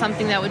 if that's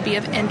something that would be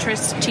of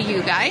interest to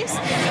you guys.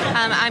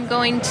 I'm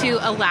going to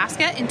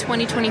Alaska in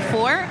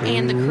 2024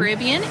 and the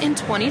Caribbean in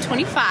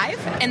 2025.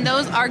 And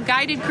those are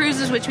guided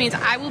cruises, which means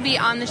I will be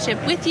on the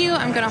ship with you.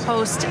 I'm going to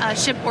host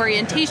ship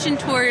orientation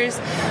tours,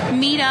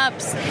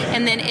 meetups,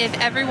 and then if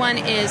everyone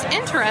is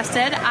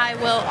interested, I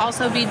will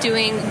also be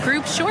doing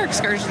group shore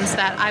excursions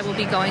that I will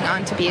be going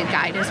on to be a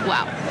guide as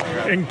well.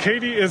 And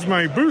Katie is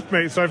my booth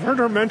mate, so I've heard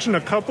her mention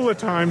a couple of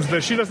times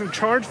that she doesn't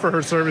charge for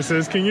her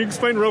services. Can you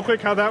explain real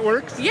quick how that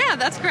works? Yeah,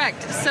 that's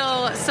correct.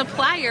 So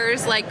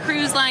suppliers like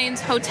cruise lines,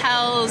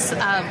 hotels,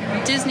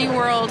 Disney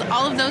World,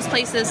 all of those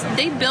places,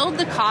 they build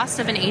the cost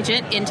of an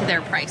agent into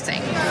their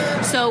pricing.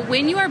 So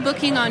when you are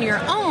booking on your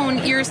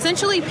own, you're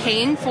essentially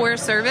paying for a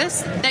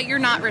service that you're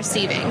not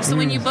receiving. So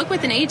when you book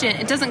with an agent,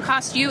 it doesn't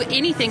cost you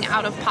anything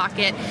out of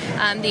pocket.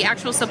 The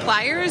actual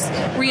suppliers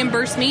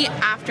reimburse me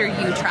after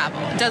you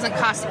travel. It doesn't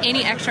cost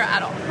any extra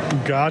at all.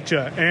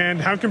 Gotcha. And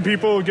how can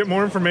people get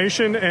more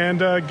information and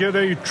get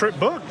a trip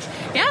booked?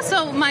 Yeah,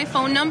 so my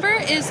phone number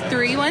is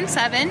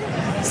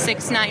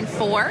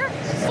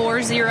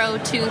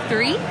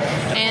 317-694-4023,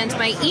 and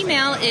my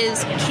email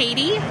is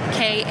Katie,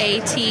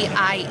 Katie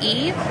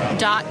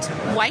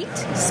 .white,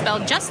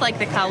 spelled just like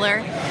the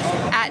color,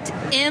 at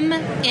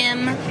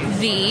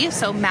MMV,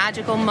 so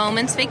Magical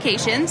Moments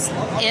Vacations,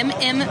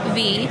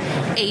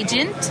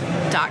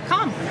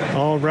 MMVagent.com.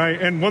 All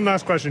right. And one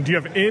last question. Do you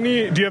have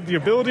the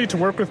ability to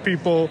work with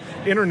people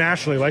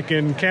internationally, like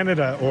in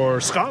Canada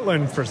or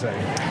Scotland, per se?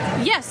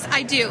 Yes,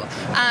 I do.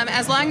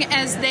 As long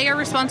as they are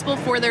responsible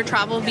for their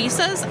travel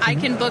visas, I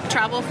can book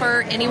travel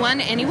for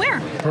anyone,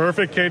 anywhere.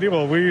 Perfect, Katie.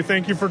 Well, we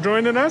thank you for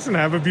joining us and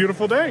have a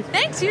beautiful day.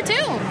 Thanks, you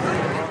too.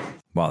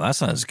 Wow, that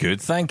sounds good.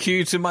 Thank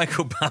you to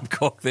Michael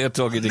Babcock there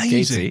talking to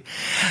Katie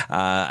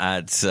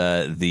at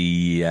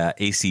the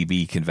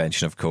ACB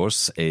convention, of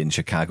course, in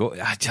Chicago.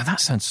 That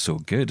sounds so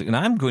good. And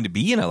I'm going to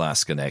be in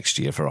Alaska next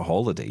year for a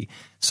holiday.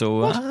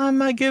 So I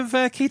might give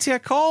Katie a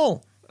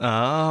call.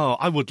 Oh,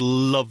 I would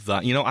love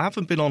that. You know, I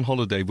haven't been on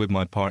holiday with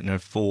my partner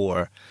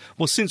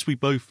since we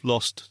both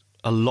lost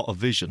a lot of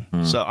vision.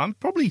 So I'm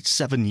probably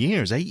 8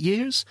 years.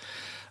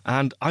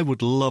 And I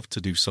would love to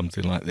do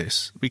something like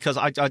this because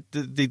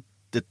the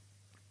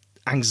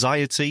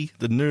anxiety,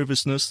 the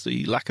nervousness,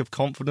 the lack of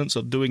confidence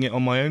of doing it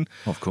on my own.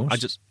 Of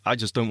course. I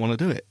just don't want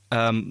to do it.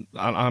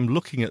 I'm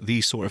looking at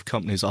these sort of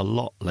companies a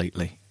lot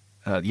lately.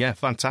 Yeah,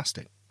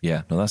 fantastic.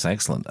 Yeah, no, that's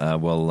excellent.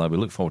 Well, we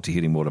look forward to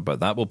hearing more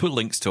about that. We'll put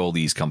links to all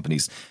these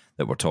companies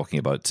that we're talking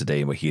about today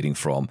and we're hearing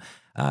from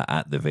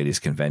at the various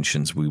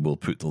conventions. We will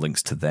put the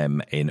links to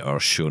them in our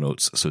show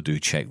notes, so do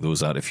check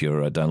those out if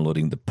you're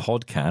downloading the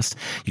podcast.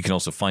 You can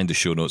also find the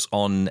show notes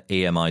on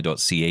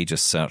ami.ca.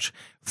 Just search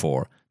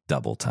for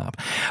Double Tap.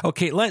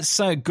 Okay, let's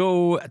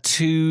go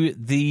to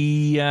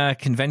the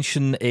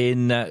convention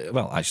in, the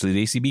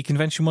ACB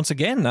convention once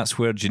again. That's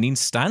where Janine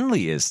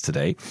Stanley is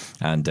today,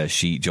 and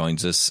she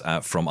joins us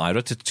from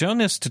Aira to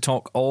join us to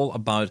talk all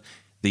about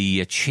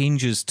the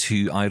changes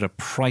to Aira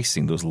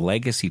pricing, those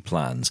legacy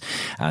plans.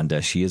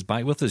 And she is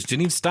back with us.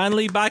 Janine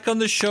Stanley back on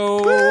the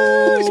show.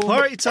 Woo, it's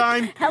party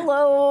time.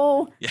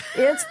 Hello.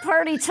 It's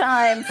party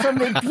time from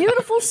the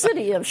beautiful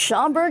city of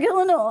Schaumburg,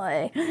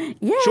 Illinois.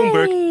 Yay.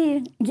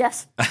 Schaumburg.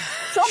 Yes.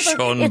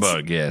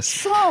 Schaumburg,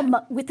 yes. Schaum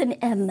with an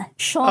M.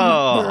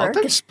 Schaumburg.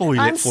 Oh, don't spoil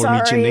I'm it for sorry.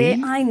 me,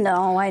 Janine. I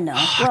know.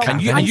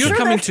 Well, You're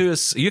coming to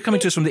us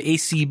from the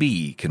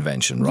ACB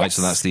convention, right? Yes,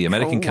 So that's the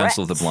American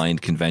Council of the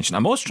Blind convention.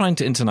 I'm always trying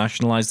to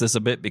internationalize this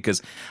a bit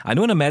because I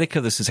know in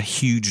America this is a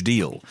huge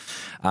deal,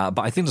 but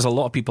I think there's a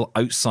lot of people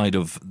outside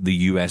of the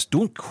US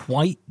don't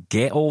quite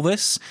get all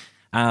this.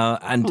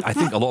 And I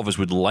think a lot of us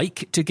would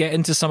like to get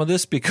into some of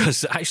this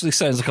because it actually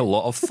sounds like a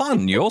lot of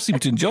fun. You all seem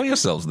to enjoy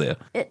yourselves there.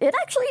 It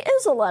actually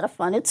is a lot of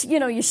fun. It's,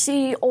 you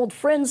see old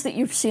friends that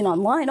you've seen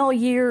online all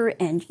year,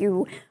 and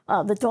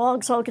the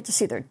dogs all get to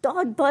see their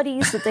dog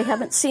buddies that they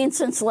haven't seen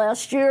since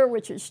last year,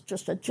 which is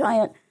just a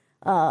giant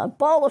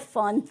ball of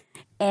fun.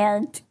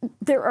 And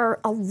there are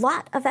a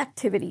lot of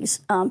activities.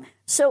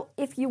 So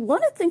if you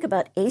want to think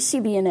about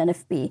ACB and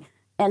NFB,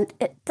 and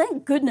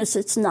thank goodness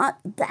it's not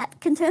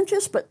that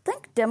contentious, but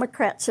think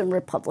Democrats and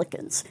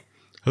Republicans.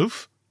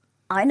 Oof.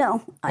 I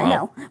know.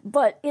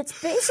 But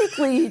it's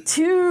basically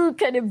two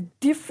kind of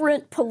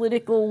different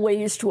political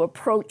ways to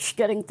approach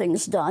getting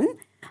things done.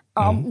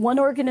 One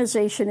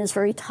organization is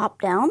very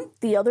top-down.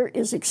 The other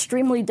is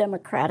extremely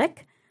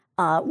democratic,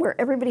 where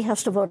everybody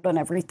has to vote on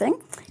everything.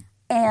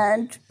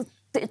 And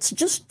it's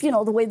just,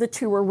 the way the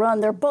two are run.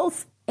 They're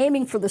both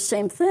aiming for the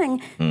same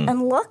thing.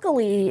 And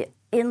luckily,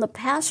 in the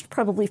past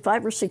probably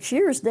 5 or 6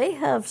 years, they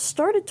have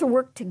started to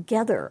work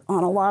together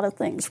on a lot of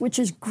things, which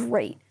is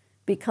great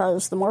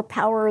because the more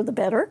power, the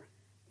better,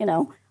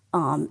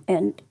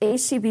 And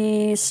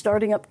ACB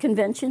starting up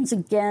conventions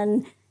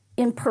again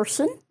in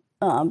person.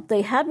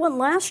 They had one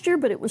last year,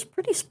 but it was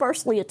pretty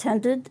sparsely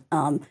attended.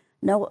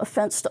 No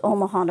offense to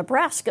Omaha,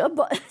 Nebraska,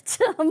 but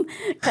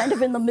kind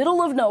of in the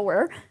middle of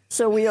nowhere.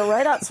 So we are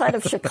right outside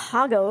of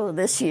Chicago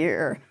this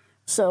year.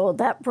 So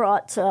that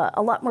brought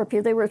a lot more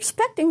people. They were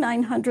expecting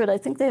 900. I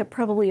think they had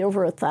probably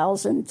over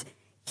 1,000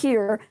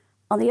 here.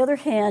 On the other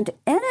hand,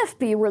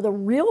 NFB, where the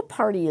real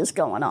party is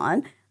going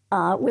on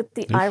with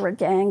the Aira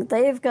gang,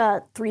 they've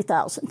got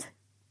 3,000.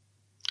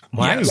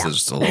 Wow. Yes,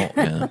 there's a lot,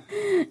 yeah.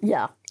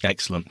 Yeah.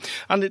 Excellent.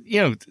 And,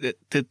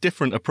 the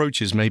different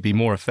approaches may be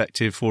more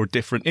effective for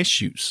different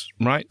issues,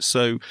 right?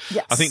 So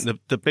yes. I think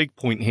the big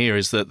point here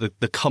is that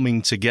the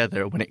coming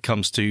together when it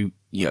comes to,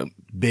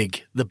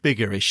 the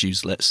bigger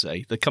issues, let's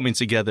say, the coming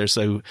together.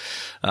 So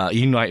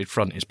United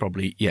Front is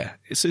probably,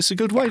 it's a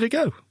good way to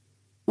go.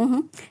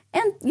 Mm-hmm.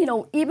 And,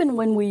 even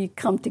when we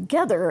come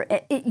together,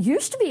 it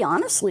used to be,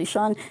 honestly,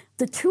 Sean,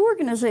 the two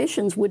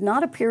organizations would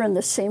not appear in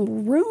the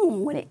same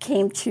room when it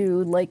came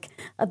to, like,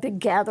 a big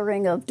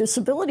gathering of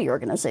disability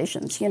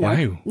organizations.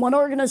 Wow. One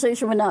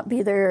organization would not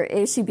be there,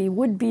 ACB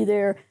would be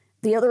there.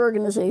 The other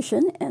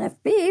organization,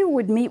 NFB,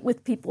 would meet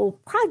with people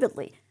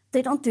privately.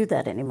 They don't do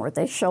that anymore.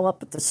 They show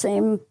up at the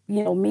same,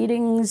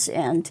 meetings,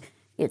 and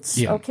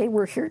it's, okay,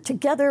 we're here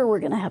together. We're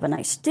going to have a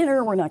nice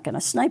dinner. We're not going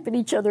to snipe at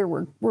each other.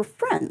 We're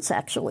friends,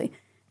 actually.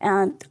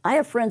 And I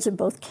have friends in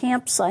both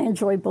camps. I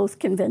enjoy both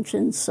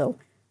conventions, so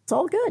it's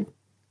all good.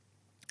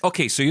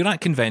 Okay, so you're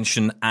at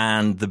convention,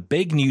 and the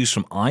big news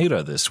from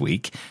Aira this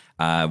week,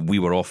 we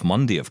were off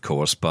Monday, of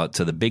course, but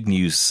the big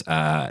news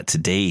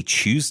today,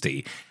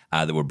 Tuesday,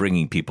 that we're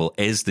bringing people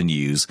is the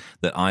news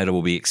that Aira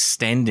will be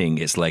extending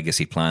its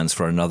legacy plans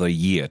for another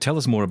year. Tell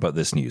us more about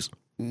this news.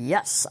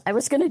 Yes, I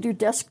was going to do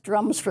desk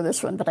drums for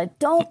this one, but I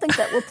don't think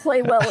that will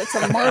play well. It's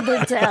a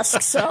marble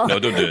desk, so no,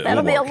 don't do it.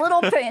 That'll be a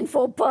little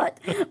painful. But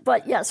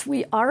yes,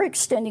 we are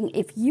extending.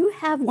 If you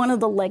have one of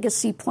the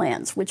legacy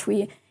plans, which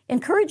we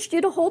encouraged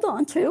you to hold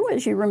on to,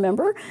 as you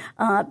remember,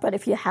 but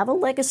if you have a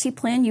legacy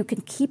plan, you can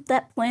keep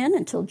that plan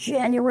until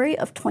January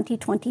of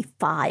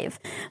 2025.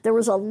 There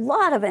was a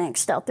lot of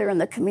angst out there in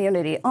the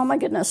community. Oh my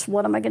goodness,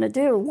 what am I going to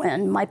do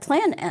when my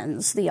plan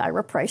ends? The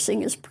Aira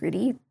pricing is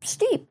pretty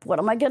steep. What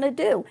am I going to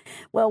do?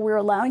 Well, we're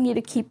allowing you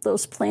to keep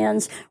those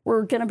plans.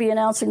 We're going to be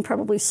announcing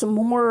probably some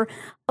more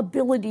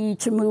ability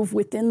to move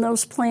within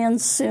those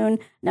plans soon.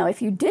 Now,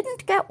 if you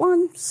didn't get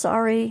one,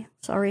 sorry,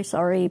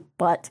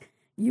 but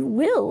you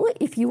will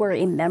if you are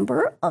a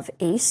member of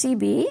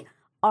ACB,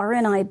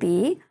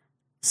 RNIB,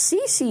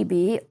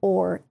 CCB,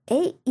 or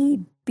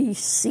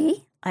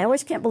AEBC. I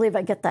always can't believe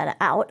I get that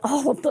out,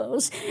 all of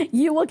those.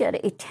 You will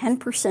get a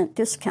 10%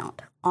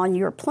 discount on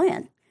your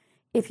plan.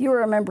 If you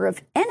are a member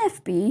of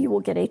NFB, you will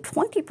get a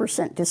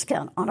 20%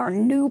 discount on our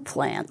new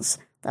plans.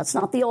 That's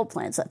not the old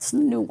plans. That's the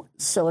new ones.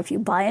 So if you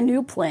buy a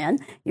new plan,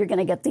 you're going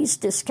to get these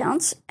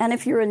discounts. And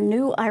if you're a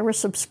new Aira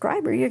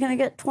subscriber, you're going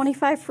to get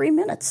 25 free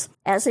minutes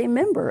as a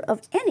member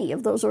of any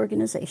of those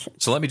organizations.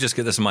 So let me just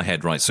get this in my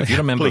head right. So if you're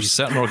a member of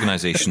certain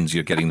organizations,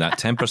 you're getting that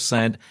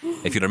 10%.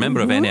 If you're a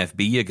member of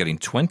NFB, you're getting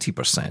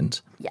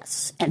 20%.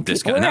 Yes. And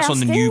discount. And that's on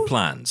the new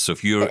plans. So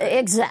if you're...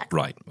 Exactly.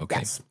 Right. Okay.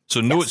 Yes.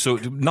 So so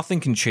nothing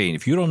can change.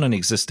 If you're on an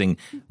existing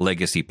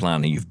legacy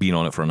plan and you've been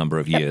on it for a number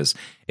of years,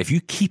 if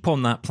you keep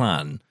on that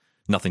plan,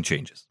 nothing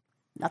changes.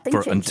 Nothing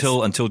changes.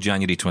 Until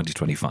January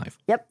 2025.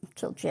 Yep,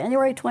 until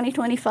January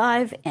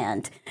 2025,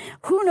 and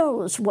who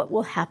knows what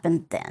will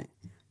happen then.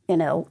 You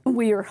know,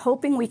 we are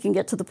hoping we can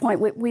get to the point.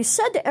 We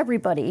said to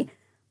everybody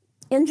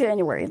in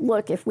January,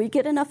 look, if we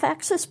get enough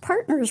access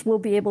partners, we'll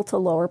be able to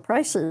lower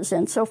prices.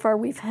 And so far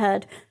we've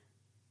had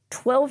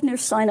 12 new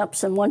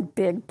signups and one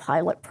big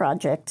pilot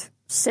project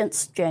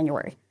since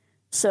January.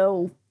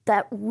 So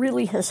that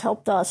really has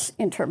helped us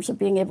in terms of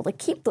being able to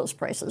keep those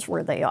prices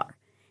where they are.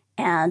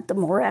 And the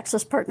more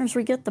access partners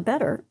we get, the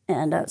better.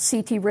 And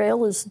CT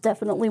Rail is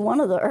definitely one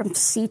of the, or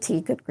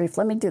CT, good grief,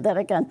 let me do that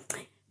again.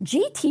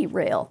 GT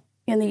Rail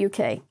in the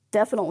UK,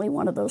 definitely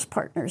one of those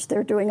partners.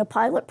 They're doing a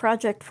pilot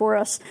project for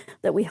us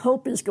that we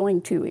hope is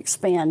going to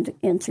expand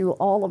into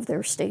all of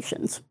their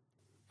stations.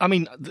 I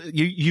mean,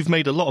 you've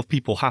made a lot of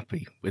people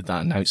happy with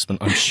that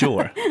announcement, I'm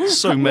sure.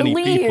 So many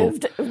people.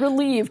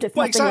 Relieved, if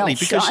nothing else,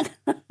 Sean.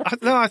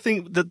 I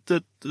think that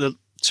the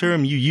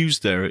term you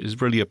used there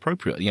is really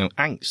appropriate. You know,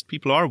 angst.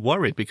 People are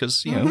worried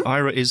because, you know,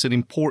 Aira is an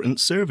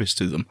important service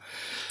to them.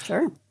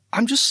 Sure.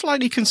 I'm just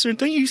slightly concerned.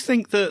 Don't you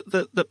think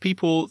that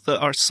people that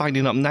are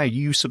signing up now,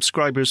 you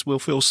subscribers, will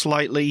feel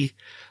slightly,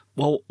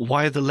 well,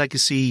 why are the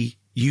legacy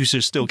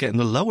users still getting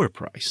the lower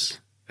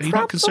price? Are you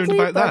not concerned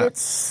about that?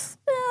 It's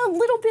a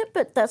little bit,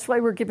 but that's why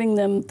we're giving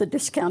them the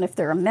discount if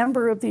they're a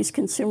member of these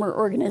consumer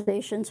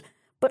organizations.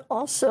 But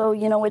also,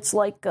 you know, it's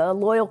like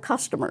loyal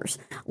customers.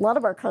 A lot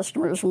of our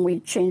customers, when we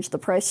changed the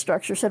price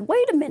structure, said,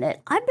 wait a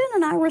minute, I've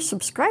been an Aira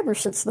subscriber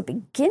since the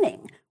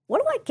beginning.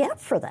 What do I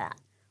get for that?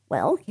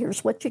 Well,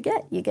 here's what you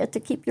get. You get to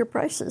keep your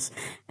prices.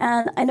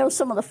 And I know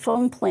some of the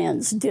phone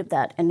plans did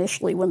that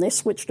initially when they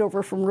switched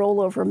over from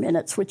rollover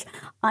minutes, which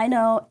I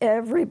know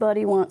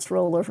everybody wants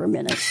rollover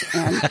minutes.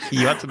 And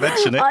you have to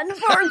mention it.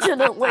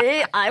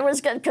 Unfortunately, I was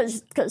going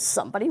to, because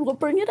somebody will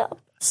bring it up.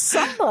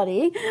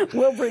 Somebody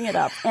will bring it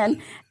up.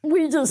 And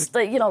we just,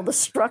 you know, the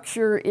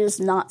structure is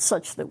not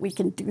such that we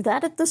can do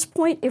that at this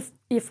point.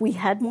 If we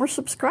had more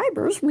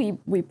subscribers,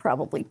 we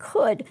probably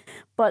could.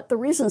 But the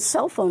reason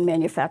cell phone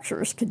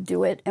manufacturers could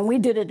do it, and we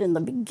did it in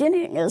the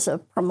beginning as a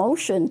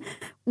promotion,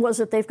 was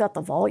that they've got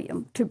the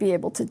volume to be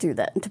able to do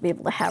that and to be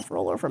able to have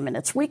rollover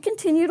minutes. We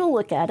continue to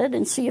look at it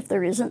and see if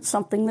there isn't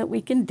something that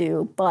we can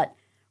do. But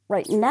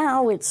right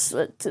now, it's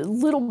a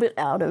little bit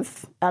out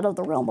of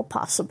the realm of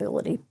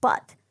possibility.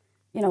 But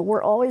you know,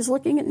 we're always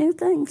looking at new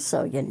things,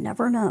 so you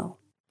never know.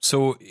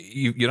 So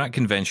you're at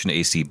convention at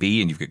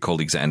ACB, and you've got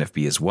colleagues at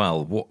NFB as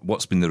well.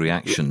 What's been the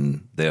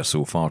reaction there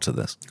so far to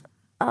this?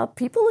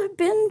 People have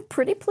been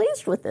pretty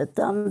pleased with it.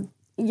 You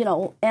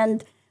know,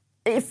 and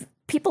if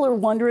people are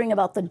wondering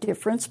about the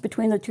difference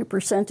between the two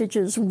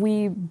percentages,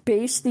 we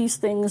base these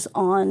things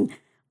on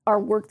our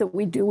work that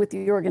we do with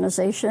the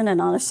organization, and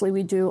honestly,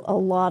 we do a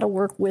lot of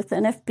work with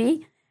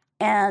NFB,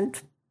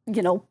 and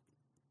you know,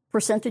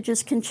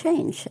 percentages can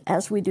change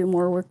as we do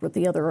more work with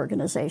the other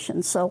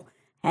organizations. So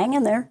hang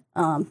in there.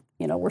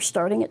 You know, we're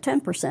starting at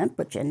 10%,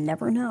 but you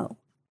never know.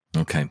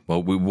 Okay.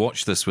 Well, we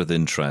watch this with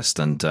interest,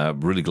 and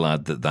really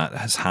glad that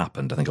has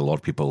happened. I think a lot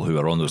of people who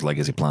are on those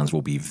legacy plans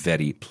will be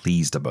very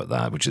pleased about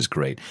that, which is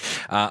great.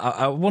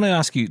 I want to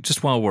ask you,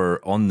 just while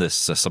we're on this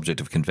subject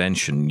of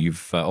convention,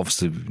 you've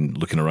obviously been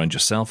looking around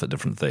yourself at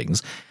different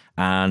things.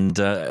 And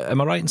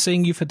am I right in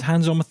saying you've had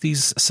hands-on with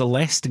these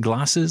Celeste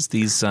glasses?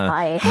 These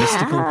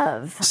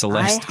mystical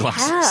Celeste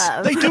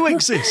glasses? They do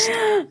exist.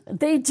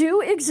 They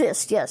do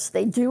exist, yes.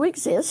 They do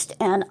exist,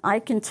 and I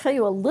can tell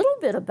you a little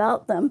bit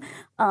about them.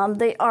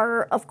 They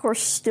are, of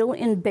course, still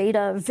in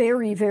beta,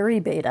 very,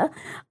 very beta.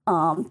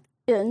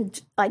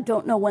 And I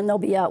don't know when they'll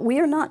be out. We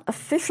are not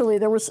officially.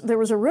 There was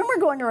a rumor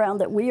going around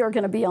that we are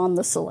going to be on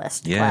the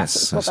Celeste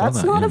classes. Well,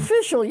 that's not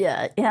official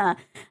yet. Yeah,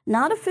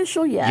 not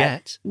official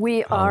yet.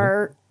 We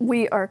are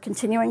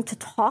continuing to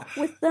talk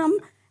with them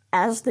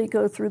as they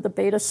go through the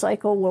beta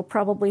cycle. We'll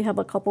probably have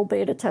a couple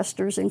beta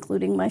testers,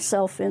 including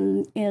myself,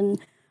 in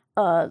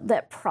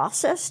that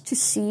process to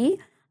see.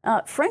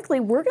 Frankly,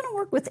 we're going to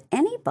work with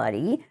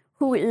anybody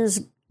who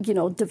is, you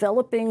know,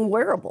 developing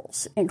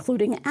wearables,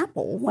 including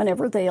Apple,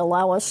 whenever they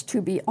allow us to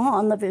be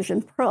on the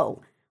Vision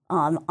Pro.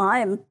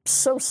 I'm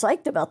so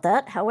psyched about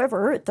that.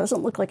 However, it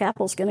doesn't look like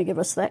Apple's going to give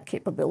us that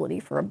capability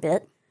for a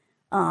bit.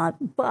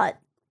 But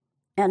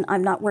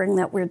I'm not wearing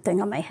that weird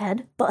thing on my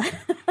head. But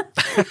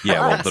yeah,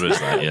 well, there is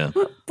that, yeah.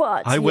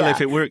 But I will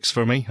if it works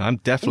for me. I'm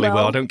definitely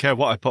will. I don't care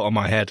what I put on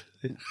my head.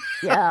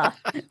 Yeah.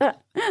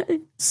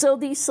 So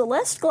the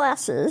Celeste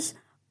glasses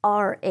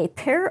are a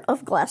pair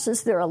of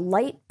glasses. They're a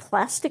light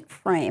plastic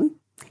frame,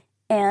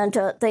 And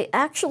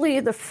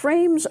the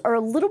frames are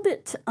a little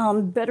bit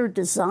better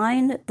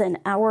designed than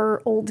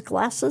our old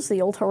glasses,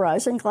 the old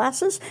Horizon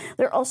glasses.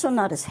 They're also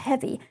not as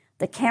heavy.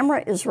 The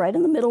camera is right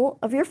in the middle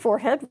of your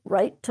forehead,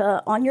 right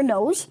on your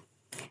nose.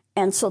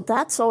 And so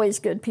that's always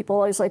good. People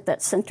always like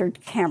that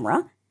centered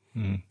camera.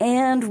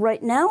 And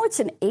right now it's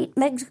an 8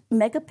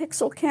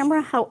 megapixel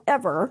camera.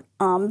 However,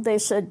 they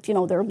said,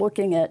 they're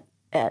looking at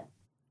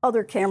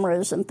other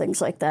cameras and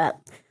things like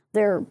that.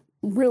 They're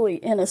really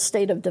in a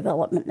state of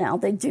development now.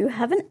 They do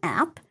have an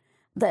app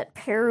that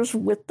pairs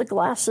with the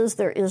glasses.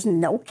 There is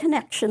no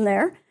connection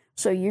there.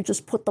 So you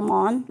just put them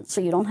on. So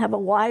you don't have a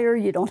wire.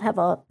 You don't have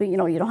you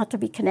don't have to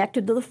be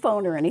connected to the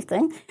phone or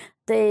anything.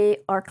 They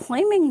are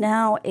claiming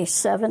now a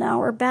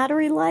 7-hour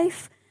battery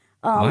life.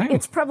 Wow.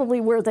 It's probably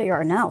where they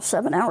are now,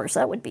 7 hours.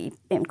 That would be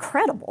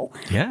incredible.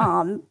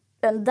 Yeah.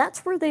 And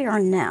that's where they are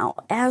now.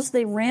 As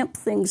they ramp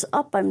things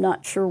up, I'm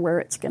not sure where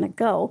it's going to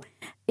go.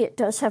 It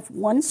does have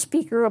one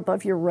speaker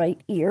above your right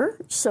ear,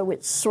 so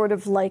it's sort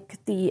of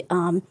like the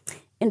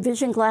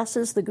Envision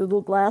glasses, the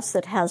Google Glass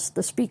that has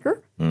the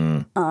speaker.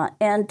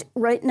 And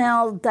right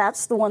now,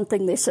 that's the one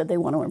thing they said they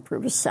want to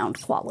improve is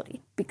sound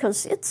quality,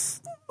 because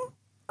it's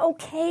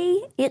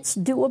okay, it's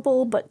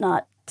doable, but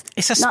not.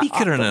 It's a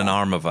speaker in an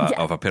arm of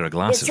a pair of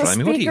glasses, right? I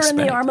mean, what do you expect? It's a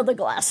speaker in the arm of the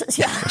glasses,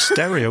 yeah. A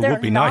stereo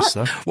would be nice,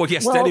 though. Well, yeah,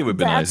 stereo would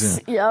be nice,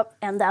 yeah. Yep,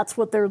 and that's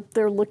what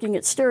they're looking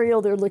at stereo.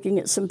 They're looking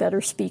at some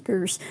better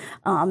speakers.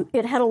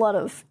 It had a lot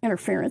of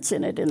interference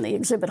in it in the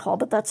exhibit hall,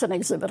 but that's an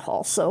exhibit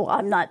hall, so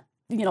I'm not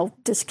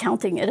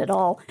discounting it at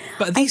all.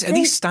 But are these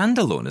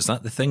standalone? Is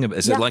that the thing?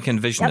 Is it like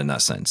Envision in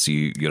that sense?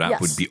 Your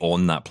app would be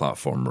on that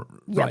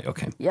platform, right?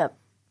 Okay.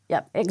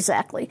 Yep,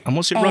 exactly. And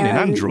what's it running?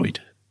 Android?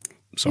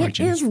 Sorry, it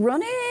is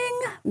running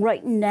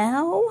right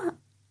now.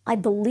 I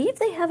believe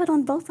they have it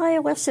on both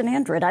iOS and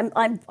Android.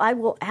 I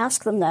will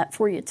ask them that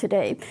for you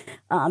today.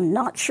 I'm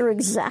not sure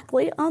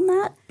exactly on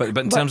that. But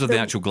in terms of the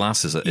actual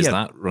glasses, is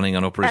that running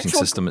an operating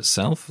system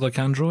itself, like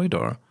Android,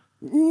 or?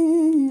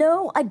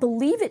 No, I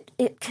believe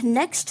it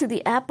connects to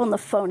the app on the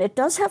phone. It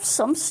does have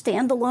some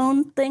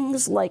standalone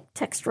things like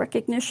text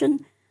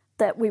recognition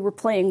that we were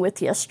playing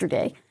with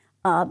yesterday,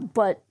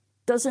 but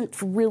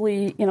doesn't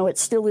really, it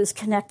still is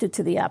connected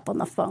to the app on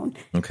the phone.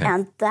 Okay.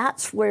 And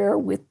that's where,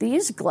 with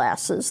these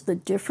glasses, the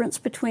difference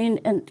between,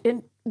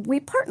 and we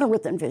partner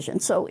with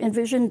Envision. So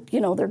Envision,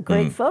 they're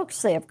great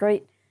folks. They have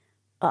great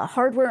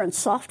hardware and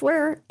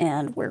software,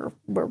 and we're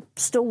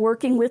still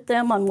working with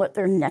them on what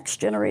their next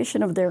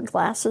generation of their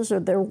glasses or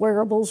their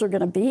wearables are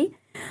going to be.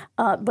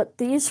 But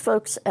these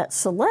folks at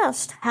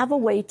Celeste have a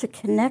way to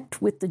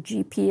connect with the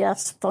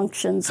GPS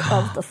functions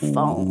of the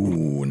phone.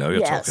 Ooh, now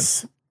you're talking.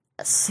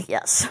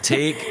 Yes.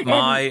 Take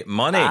my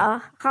money.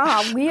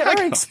 We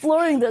are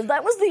exploring this.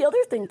 That was the other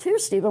thing too,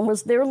 Stephen,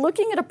 was they're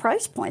looking at a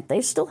price point.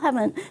 They still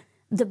haven't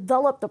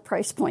developed a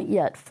price point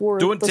yet for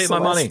the take Celeste my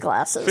money.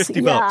 Glasses.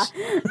 $50.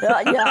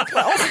 Yeah,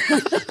 well,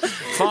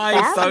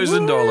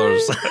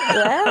 $5,000.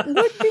 That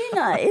would be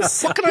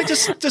nice. Well, can I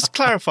just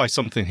clarify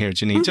something here,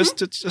 Janine?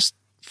 Just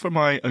for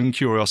my own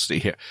curiosity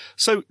here.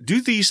 So,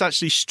 do these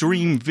actually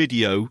stream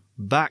video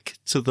back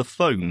to the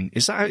phone?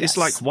 Is that it's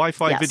like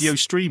Wi-Fi video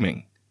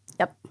streaming?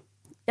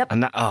 Yep.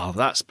 And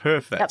that's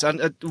perfect. Yep.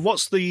 And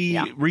what's the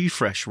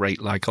refresh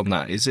rate like on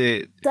that? Is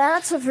it?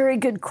 That's a very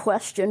good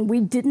question.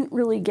 We didn't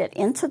really get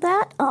into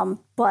that,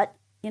 but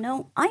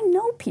I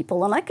know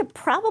people, and I could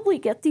probably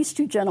get these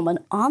two gentlemen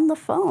on the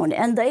phone,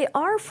 and they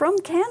are from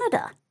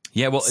Canada.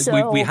 Yeah, well,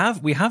 So, we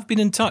have been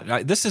in touch.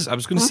 I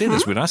was going to say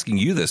this. We're asking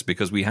you this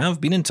because we have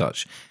been in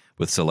touch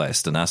with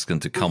Celeste and asked them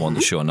to come on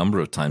the show a number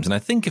of times. And I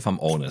think, if I'm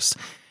honest,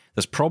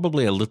 there's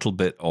probably a little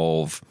bit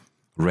of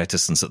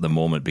reticence at the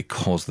moment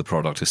because the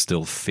product is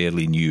still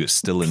fairly new. It's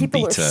still in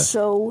people beta. Are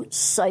so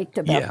psyched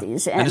about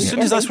these. And as soon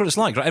as that's what it's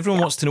like, right? Everyone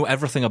wants to know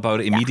everything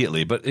about it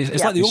immediately. But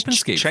it's like the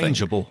OpenScape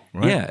changeable,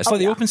 thing. Right? Yeah, it's like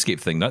the OpenScape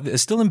thing.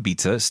 It's still in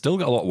beta. It's still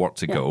got a lot of work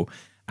to go.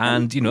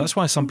 And, that's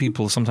why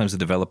sometimes the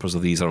developers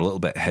of these are a little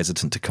bit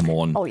hesitant to come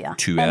on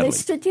too early. And they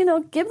said,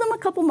 give them a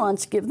couple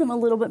months, give them a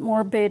little bit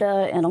more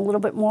beta and a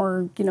little bit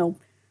more,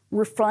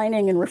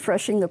 refining and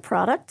refreshing the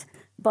product.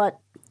 But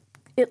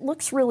it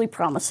looks really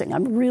promising.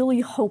 I'm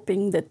really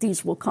hoping that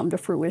these will come to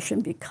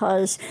fruition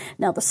because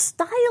now the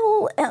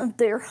style,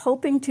 they're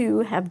hoping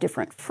to have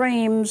different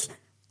frames,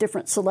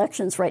 different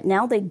selections. Right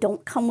now, they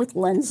don't come with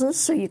lenses,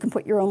 so you can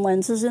put your own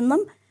lenses in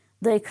them.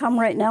 They come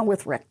right now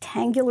with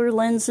rectangular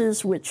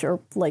lenses, which are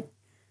like,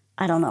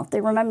 I don't know,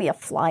 they remind me of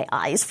fly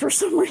eyes for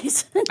some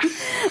reason.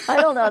 I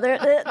don't know.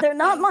 They're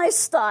not my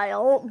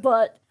style,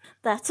 but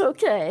that's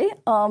okay.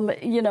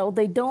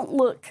 They don't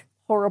look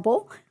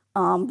horrible.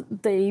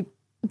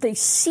 They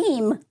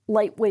seem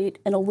lightweight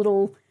and a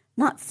little,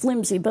 not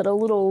flimsy, but a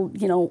little,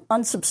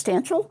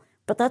 unsubstantial.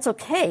 But that's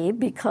okay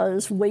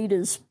because weight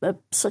is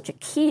such a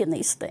key in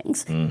these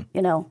things,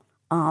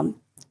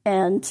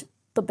 and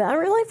the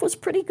battery life was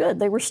pretty good.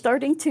 They were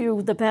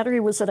the battery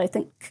was at, I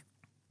think,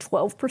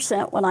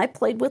 12% when I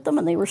played with them,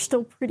 and they were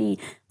still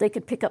they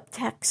could pick up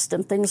text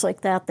and things like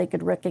that. They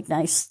could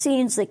recognize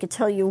scenes. They could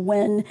tell you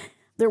when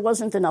there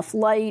wasn't enough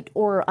light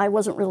or I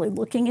wasn't really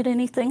looking at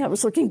anything. I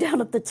was looking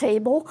down at the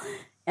table,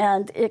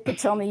 and it could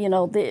tell me,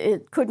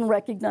 it couldn't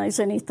recognize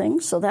anything,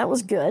 so that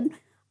was good.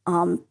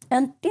 And,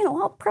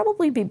 I'll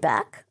probably be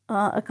back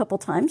a couple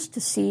times to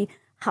see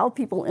how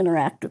people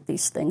interact with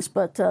these things.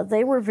 But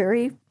they were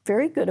very,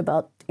 very good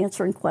about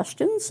answering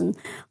questions, and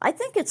I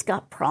think it's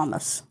got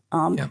promise.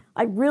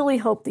 I really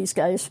hope these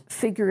guys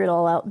figure it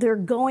all out. They're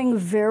going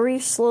very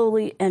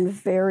slowly and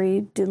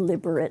very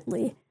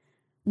deliberately,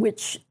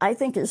 which I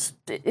think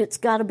it's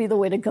got to be the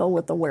way to go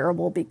with the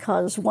wearable,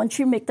 because once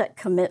you make that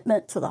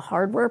commitment to the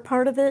hardware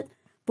part of it,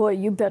 boy,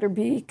 you better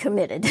be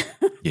committed.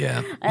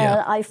 Yeah.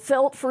 And I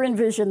felt for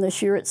Envision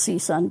this year at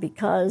CSUN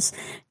because,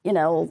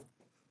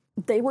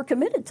 they were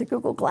committed to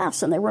Google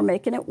Glass and they were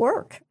making it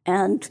work.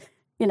 And,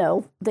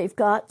 they've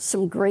got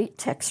some great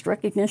text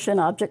recognition,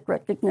 object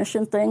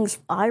recognition things.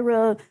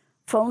 Aira,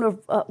 phone of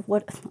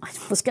what I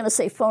was going to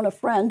say phone a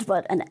friend,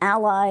 but an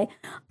ally.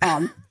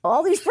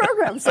 All these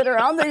programs that are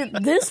on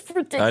this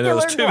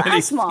particular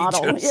glass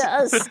model.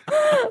 Yes.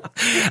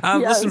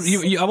 Yes.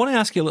 Listen, I want to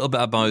ask you a little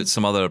bit about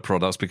some other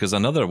products, because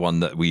another one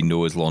that we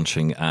know is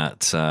launching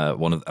at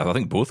one of, I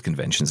think, both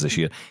conventions this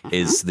year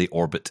is the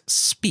Orbit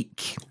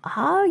Speak.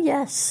 Oh,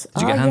 yes.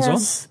 Did you get hands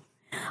on?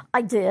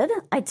 I did.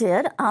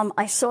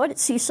 I saw it at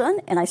CSUN,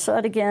 and I saw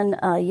it again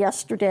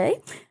yesterday.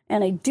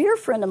 And a dear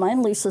friend of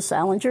mine, Lisa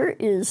Salinger,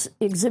 is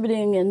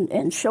exhibiting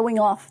and showing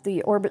off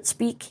the Orbit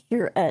Speak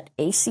here at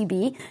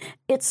ACB.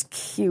 It's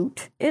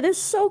cute. It is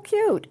so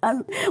cute,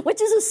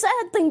 which is a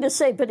sad thing to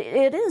say, but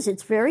it is.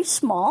 It's very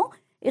small.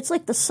 It's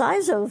like the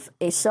size of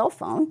a cell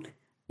phone,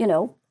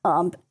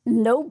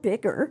 no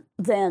bigger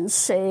than,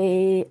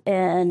 say,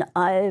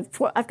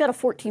 I've got a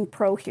 14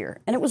 Pro here,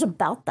 and it was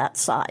about that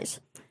size.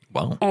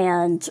 Wow.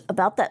 And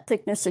about that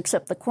thickness,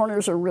 except the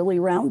corners are really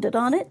rounded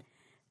on it.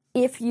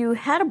 If you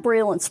had a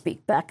Braille and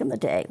Speak back in the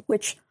day,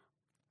 which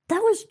that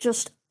was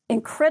just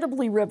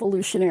incredibly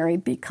revolutionary,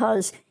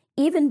 because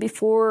even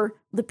before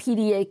the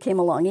PDA came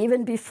along,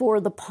 even before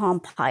the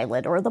Palm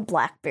Pilot or the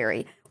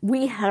BlackBerry,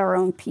 we had our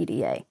own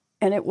PDA,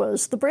 and it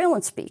was the Braille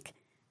and Speak.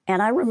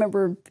 And I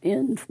remember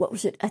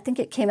I think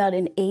it came out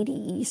in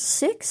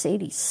 86,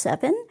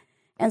 87,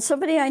 and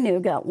somebody I knew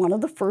got one of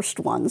the first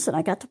ones, and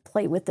I got to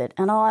play with it,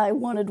 and I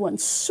wanted one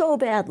so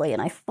badly,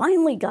 and I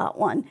finally got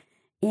one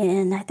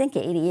in, I think,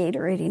 88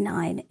 or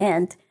 89,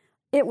 and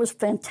it was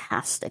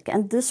fantastic.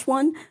 And this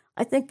one,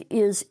 I think,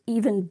 is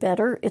even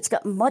better. It's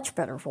got much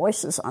better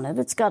voices on it.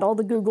 It's got all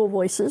the Google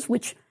voices,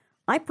 which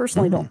I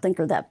personally don't think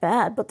are that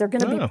bad, but they're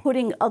going to be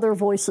putting other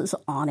voices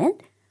on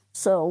it.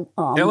 So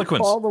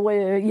eloquence. All the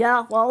way,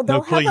 well,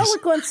 they'll have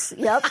eloquence.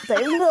 Yep,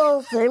 they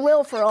will. They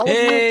will for all of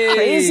you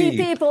crazy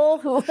people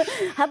who.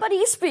 How about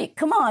eSpeak?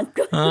 Come on.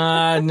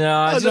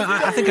 No,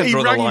 I think I he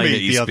draw rang the line me at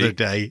the eSpeak. other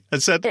day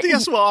and said,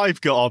 "Guess what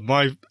I've got on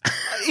my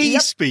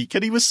eSpeak?"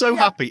 And he was so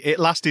happy. It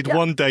lasted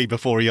one day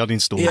before he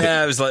uninstalled it.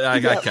 Yeah, I was like,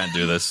 I can't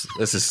do this.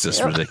 This is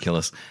just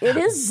ridiculous. It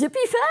is zippy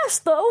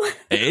fast, though.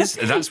 It is.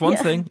 That's one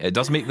thing. It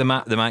does make the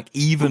Mac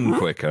even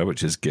quicker,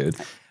 which is good.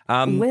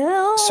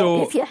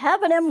 If you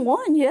have an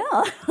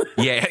M1,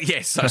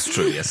 yes, that's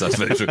true. Yes, that's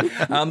very true.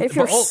 If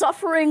you're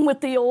suffering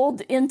with the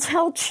old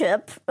Intel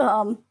chip,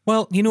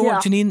 well, you know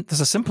what, Janine? There's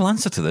a simple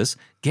answer to this.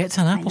 Get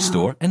to an Apple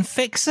store and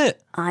fix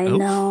it. I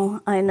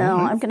know. I'm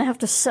going to have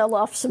to sell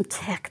off some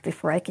tech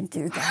before I can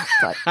do that.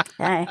 But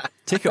hey,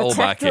 take it all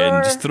back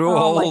in. Just throw it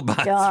all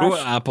back. Throw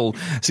it at Apple.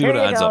 See what it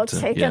adds up to.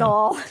 Take it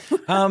all.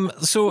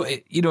 So,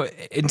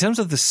 in terms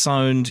of the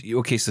sound,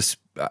 okay, so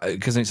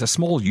because it's a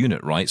small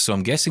unit, right? So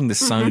I'm guessing the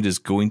sound is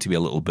going to be a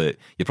little bit.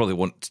 You're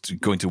probably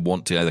going to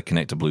want to either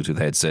connect a Bluetooth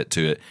headset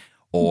to it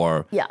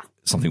or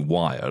something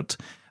wired.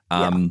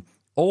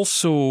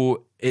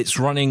 Also, it's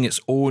running its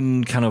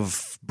own kind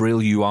of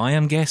Braille UI,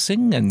 I'm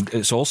guessing, and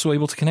it's also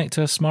able to connect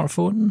to a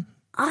smartphone?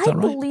 I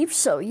believe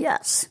so,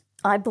 yes.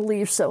 I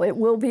believe so. It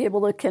will be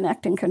able to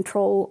connect and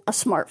control a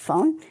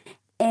smartphone.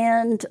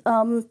 And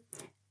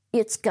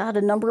it's got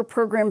a number of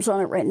programs on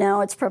it right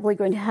now. It's probably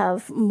going to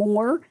have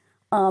more.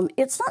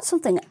 It's not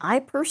something I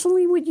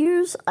personally would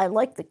use. I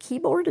like the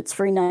keyboard. It's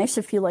very nice.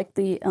 If you like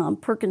the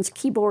Perkins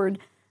keyboard,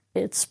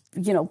 it's,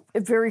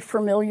 very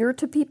familiar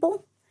to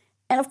people.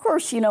 And of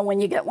course, when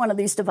you get one of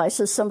these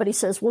devices, somebody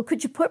says, well,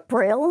 could you put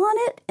Braille on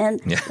it? And,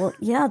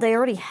 they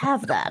already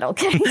have that,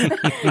 okay?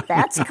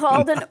 That's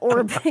called an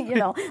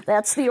Orbit,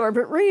 that's the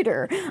Orbit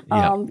Reader.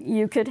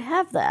 You could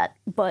have that.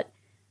 But,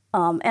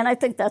 and I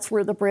think that's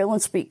where the Braille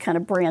and Speak kind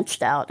of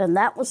branched out. And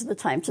that was the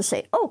time to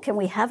say, can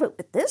we have it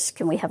with this?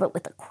 Can we have it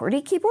with a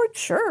QWERTY keyboard?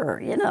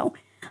 Sure,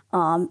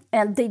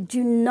 And they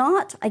do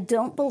not, I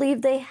don't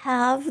believe they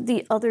have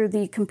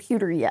the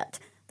computer yet.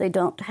 They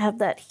don't have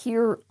that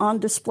here on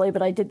display,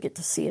 but I did get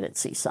to see it at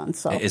CSUN.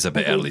 So it is a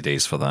bit early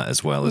days for that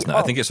as well, isn't it?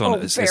 I think it's on.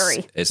 It's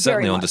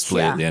certainly on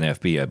display at the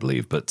NFB, I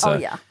believe. But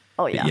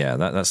Oh, yeah. But yeah,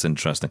 that's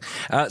interesting.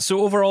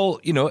 So overall,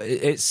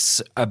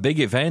 it's a big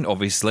event,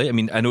 obviously. I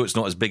mean, I know it's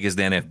not as big as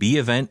the NFB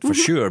event for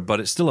sure, but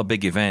it's still a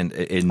big event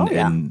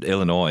in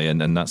Illinois,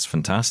 and that's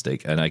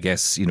fantastic. And I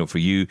guess, for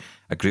you,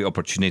 a great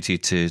opportunity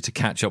to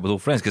catch up with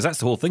old friends, because that's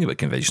the whole thing about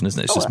convention, isn't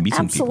it? It's just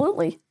meeting people.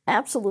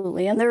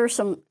 Absolutely. And there are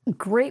some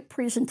great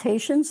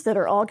presentations that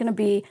are all going to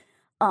be,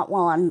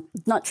 I'm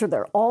not sure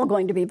they're all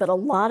going to be, but a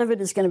lot of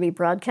it is going to be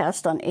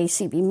broadcast on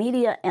ACB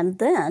Media, and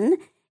then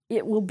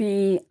it will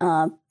be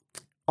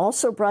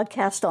also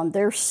broadcast on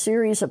their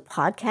series of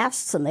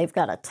podcasts, and they've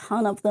got a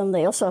ton of them.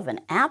 They also have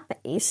an app,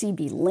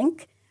 ACB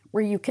Link,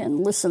 where you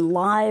can listen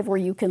live, where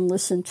you can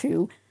listen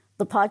to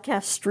the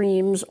podcast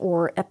streams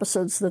or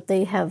episodes that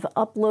they have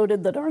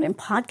uploaded that aren't in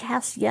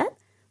podcasts yet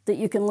that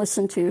you can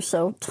listen to.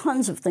 So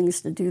tons of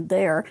things to do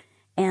there.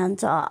 And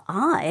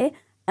I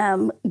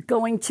am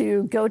going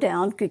to go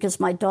down because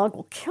my dog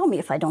will kill me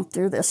if I don't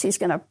do this. He's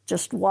going to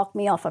just walk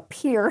me off a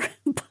pier.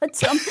 But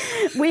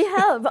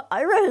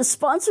Aira has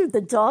sponsored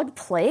the dog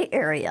play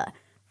area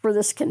for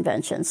this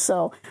convention.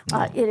 So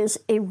it is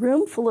a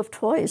room full of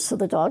toys, so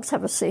the dogs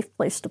have a safe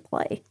place to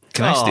play.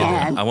 Can I stay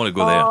there? I want to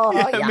go there.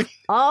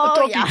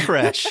 Doggy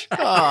fresh.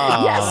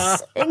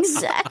 Yes,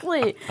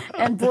 exactly.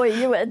 And boy,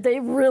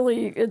 they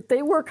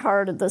work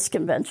hard at this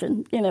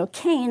convention.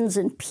 Canes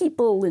and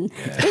people, and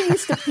they're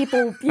used to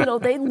people.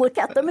 They look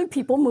at them and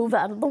people move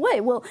out of the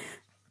way. Well,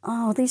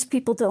 these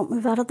people don't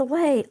move out of the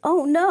way.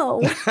 Oh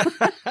no!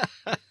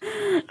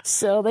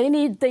 So they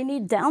need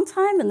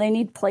downtime and they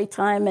need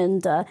playtime.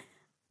 And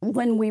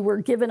when we were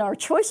given our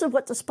choice of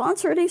what to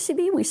sponsor at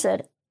ACB, we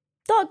said,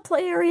 dog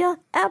play area,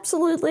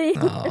 absolutely.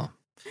 Oh.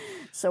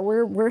 So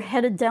we're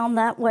headed down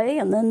that way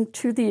and then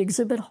to the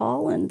exhibit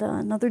hall and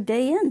another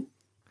day in.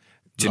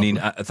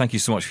 Janine, thank you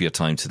so much for your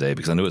time today,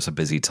 because I know it's a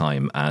busy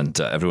time, and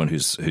everyone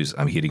who's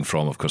I'm hearing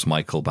from, of course,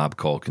 Michael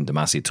Babcock and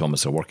Damasi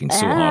Thomas are working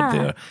so hard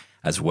there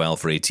as well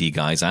for AT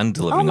Guys and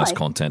delivering us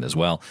content as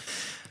well.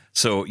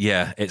 So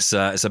yeah, it's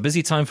a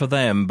busy time for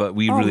them, but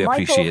we really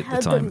appreciate the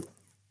time.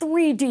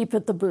 3 deep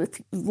at the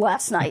booth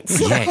last night.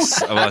 So.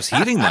 Yes, I was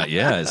hearing that.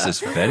 Yeah, it's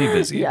very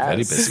busy, very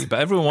busy. But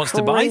everyone wants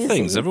to buy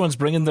things. Everyone's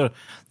bringing their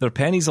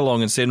pennies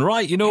along and saying,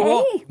 right, you know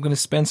what? I'm going to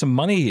spend some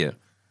money here.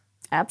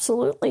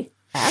 Absolutely.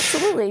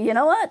 You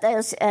know what?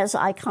 As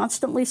I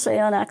constantly say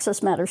on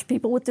Access Matters,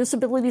 people with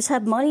disabilities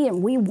have money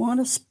and we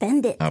want to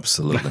spend it.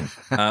 Absolutely.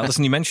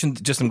 Listen, I'm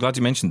glad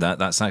you mentioned that.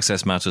 That's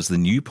Access Matters, the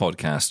new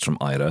podcast from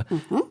Aira.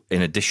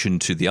 In addition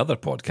to the other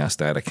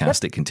podcast, Aira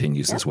Cast, it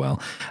continues as well.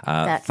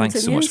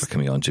 Thanks so much for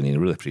coming on, Janine. I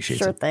really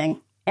appreciate it. Sure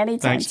thing.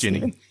 Anytime. Thanks,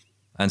 Janine.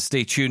 And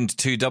stay tuned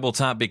to Double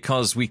Tap,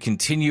 because we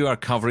continue our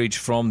coverage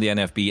from the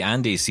NFB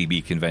and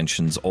ACB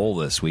conventions all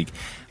this week.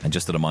 And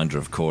just a reminder,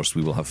 of course,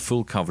 we will have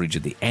full coverage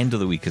at the end of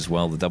the week as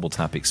well. The Double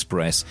Tap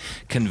Express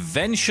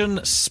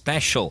Convention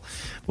Special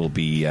will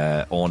be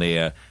on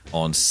air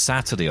on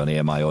Saturday on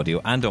AMI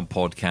Audio and on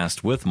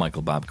podcast, with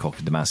Michael Babcock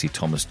and Damasi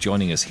Thomas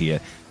joining us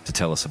here to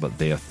tell us about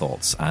their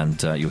thoughts.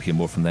 And you'll hear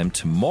more from them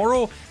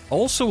tomorrow.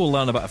 Also, we'll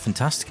learn about a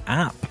fantastic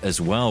app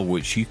as well,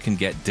 which you can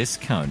get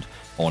discount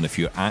on if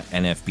you're at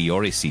NFB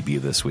or ACB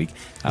this week.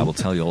 I will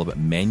tell you all about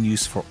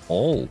menus for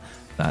all.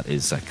 That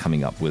is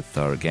coming up with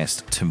our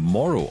guest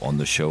tomorrow on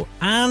the show.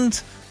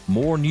 And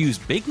more news,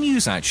 big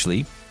news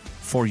actually,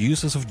 for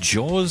users of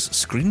JAWS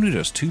screen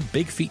readers. 2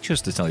 big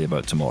features to tell you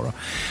about tomorrow.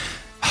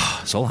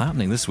 It's all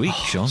happening this week,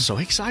 Sean. So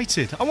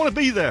excited. I want to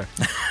be there.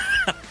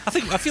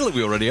 I feel like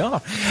we already are.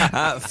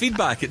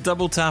 Feedback at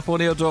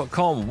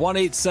doubletaponair.com,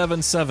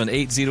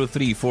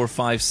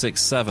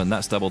 1-877-803-4567.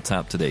 That's Double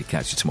Tap today.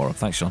 Catch you tomorrow.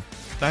 Thanks, Sean.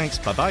 Thanks.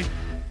 Bye-bye.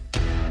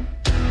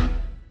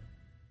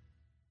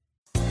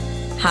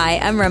 Hi,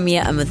 I'm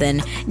Ramya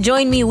Amudan.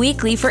 Join me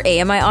weekly for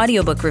AMI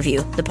Audiobook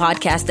Review, the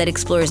podcast that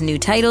explores new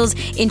titles,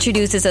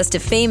 introduces us to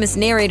famous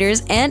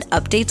narrators, and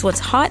updates what's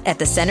hot at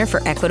the Center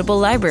for Equitable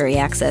Library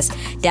Access.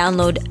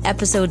 Download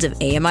episodes of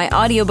AMI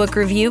Audiobook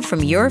Review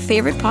from your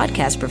favorite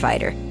podcast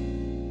provider.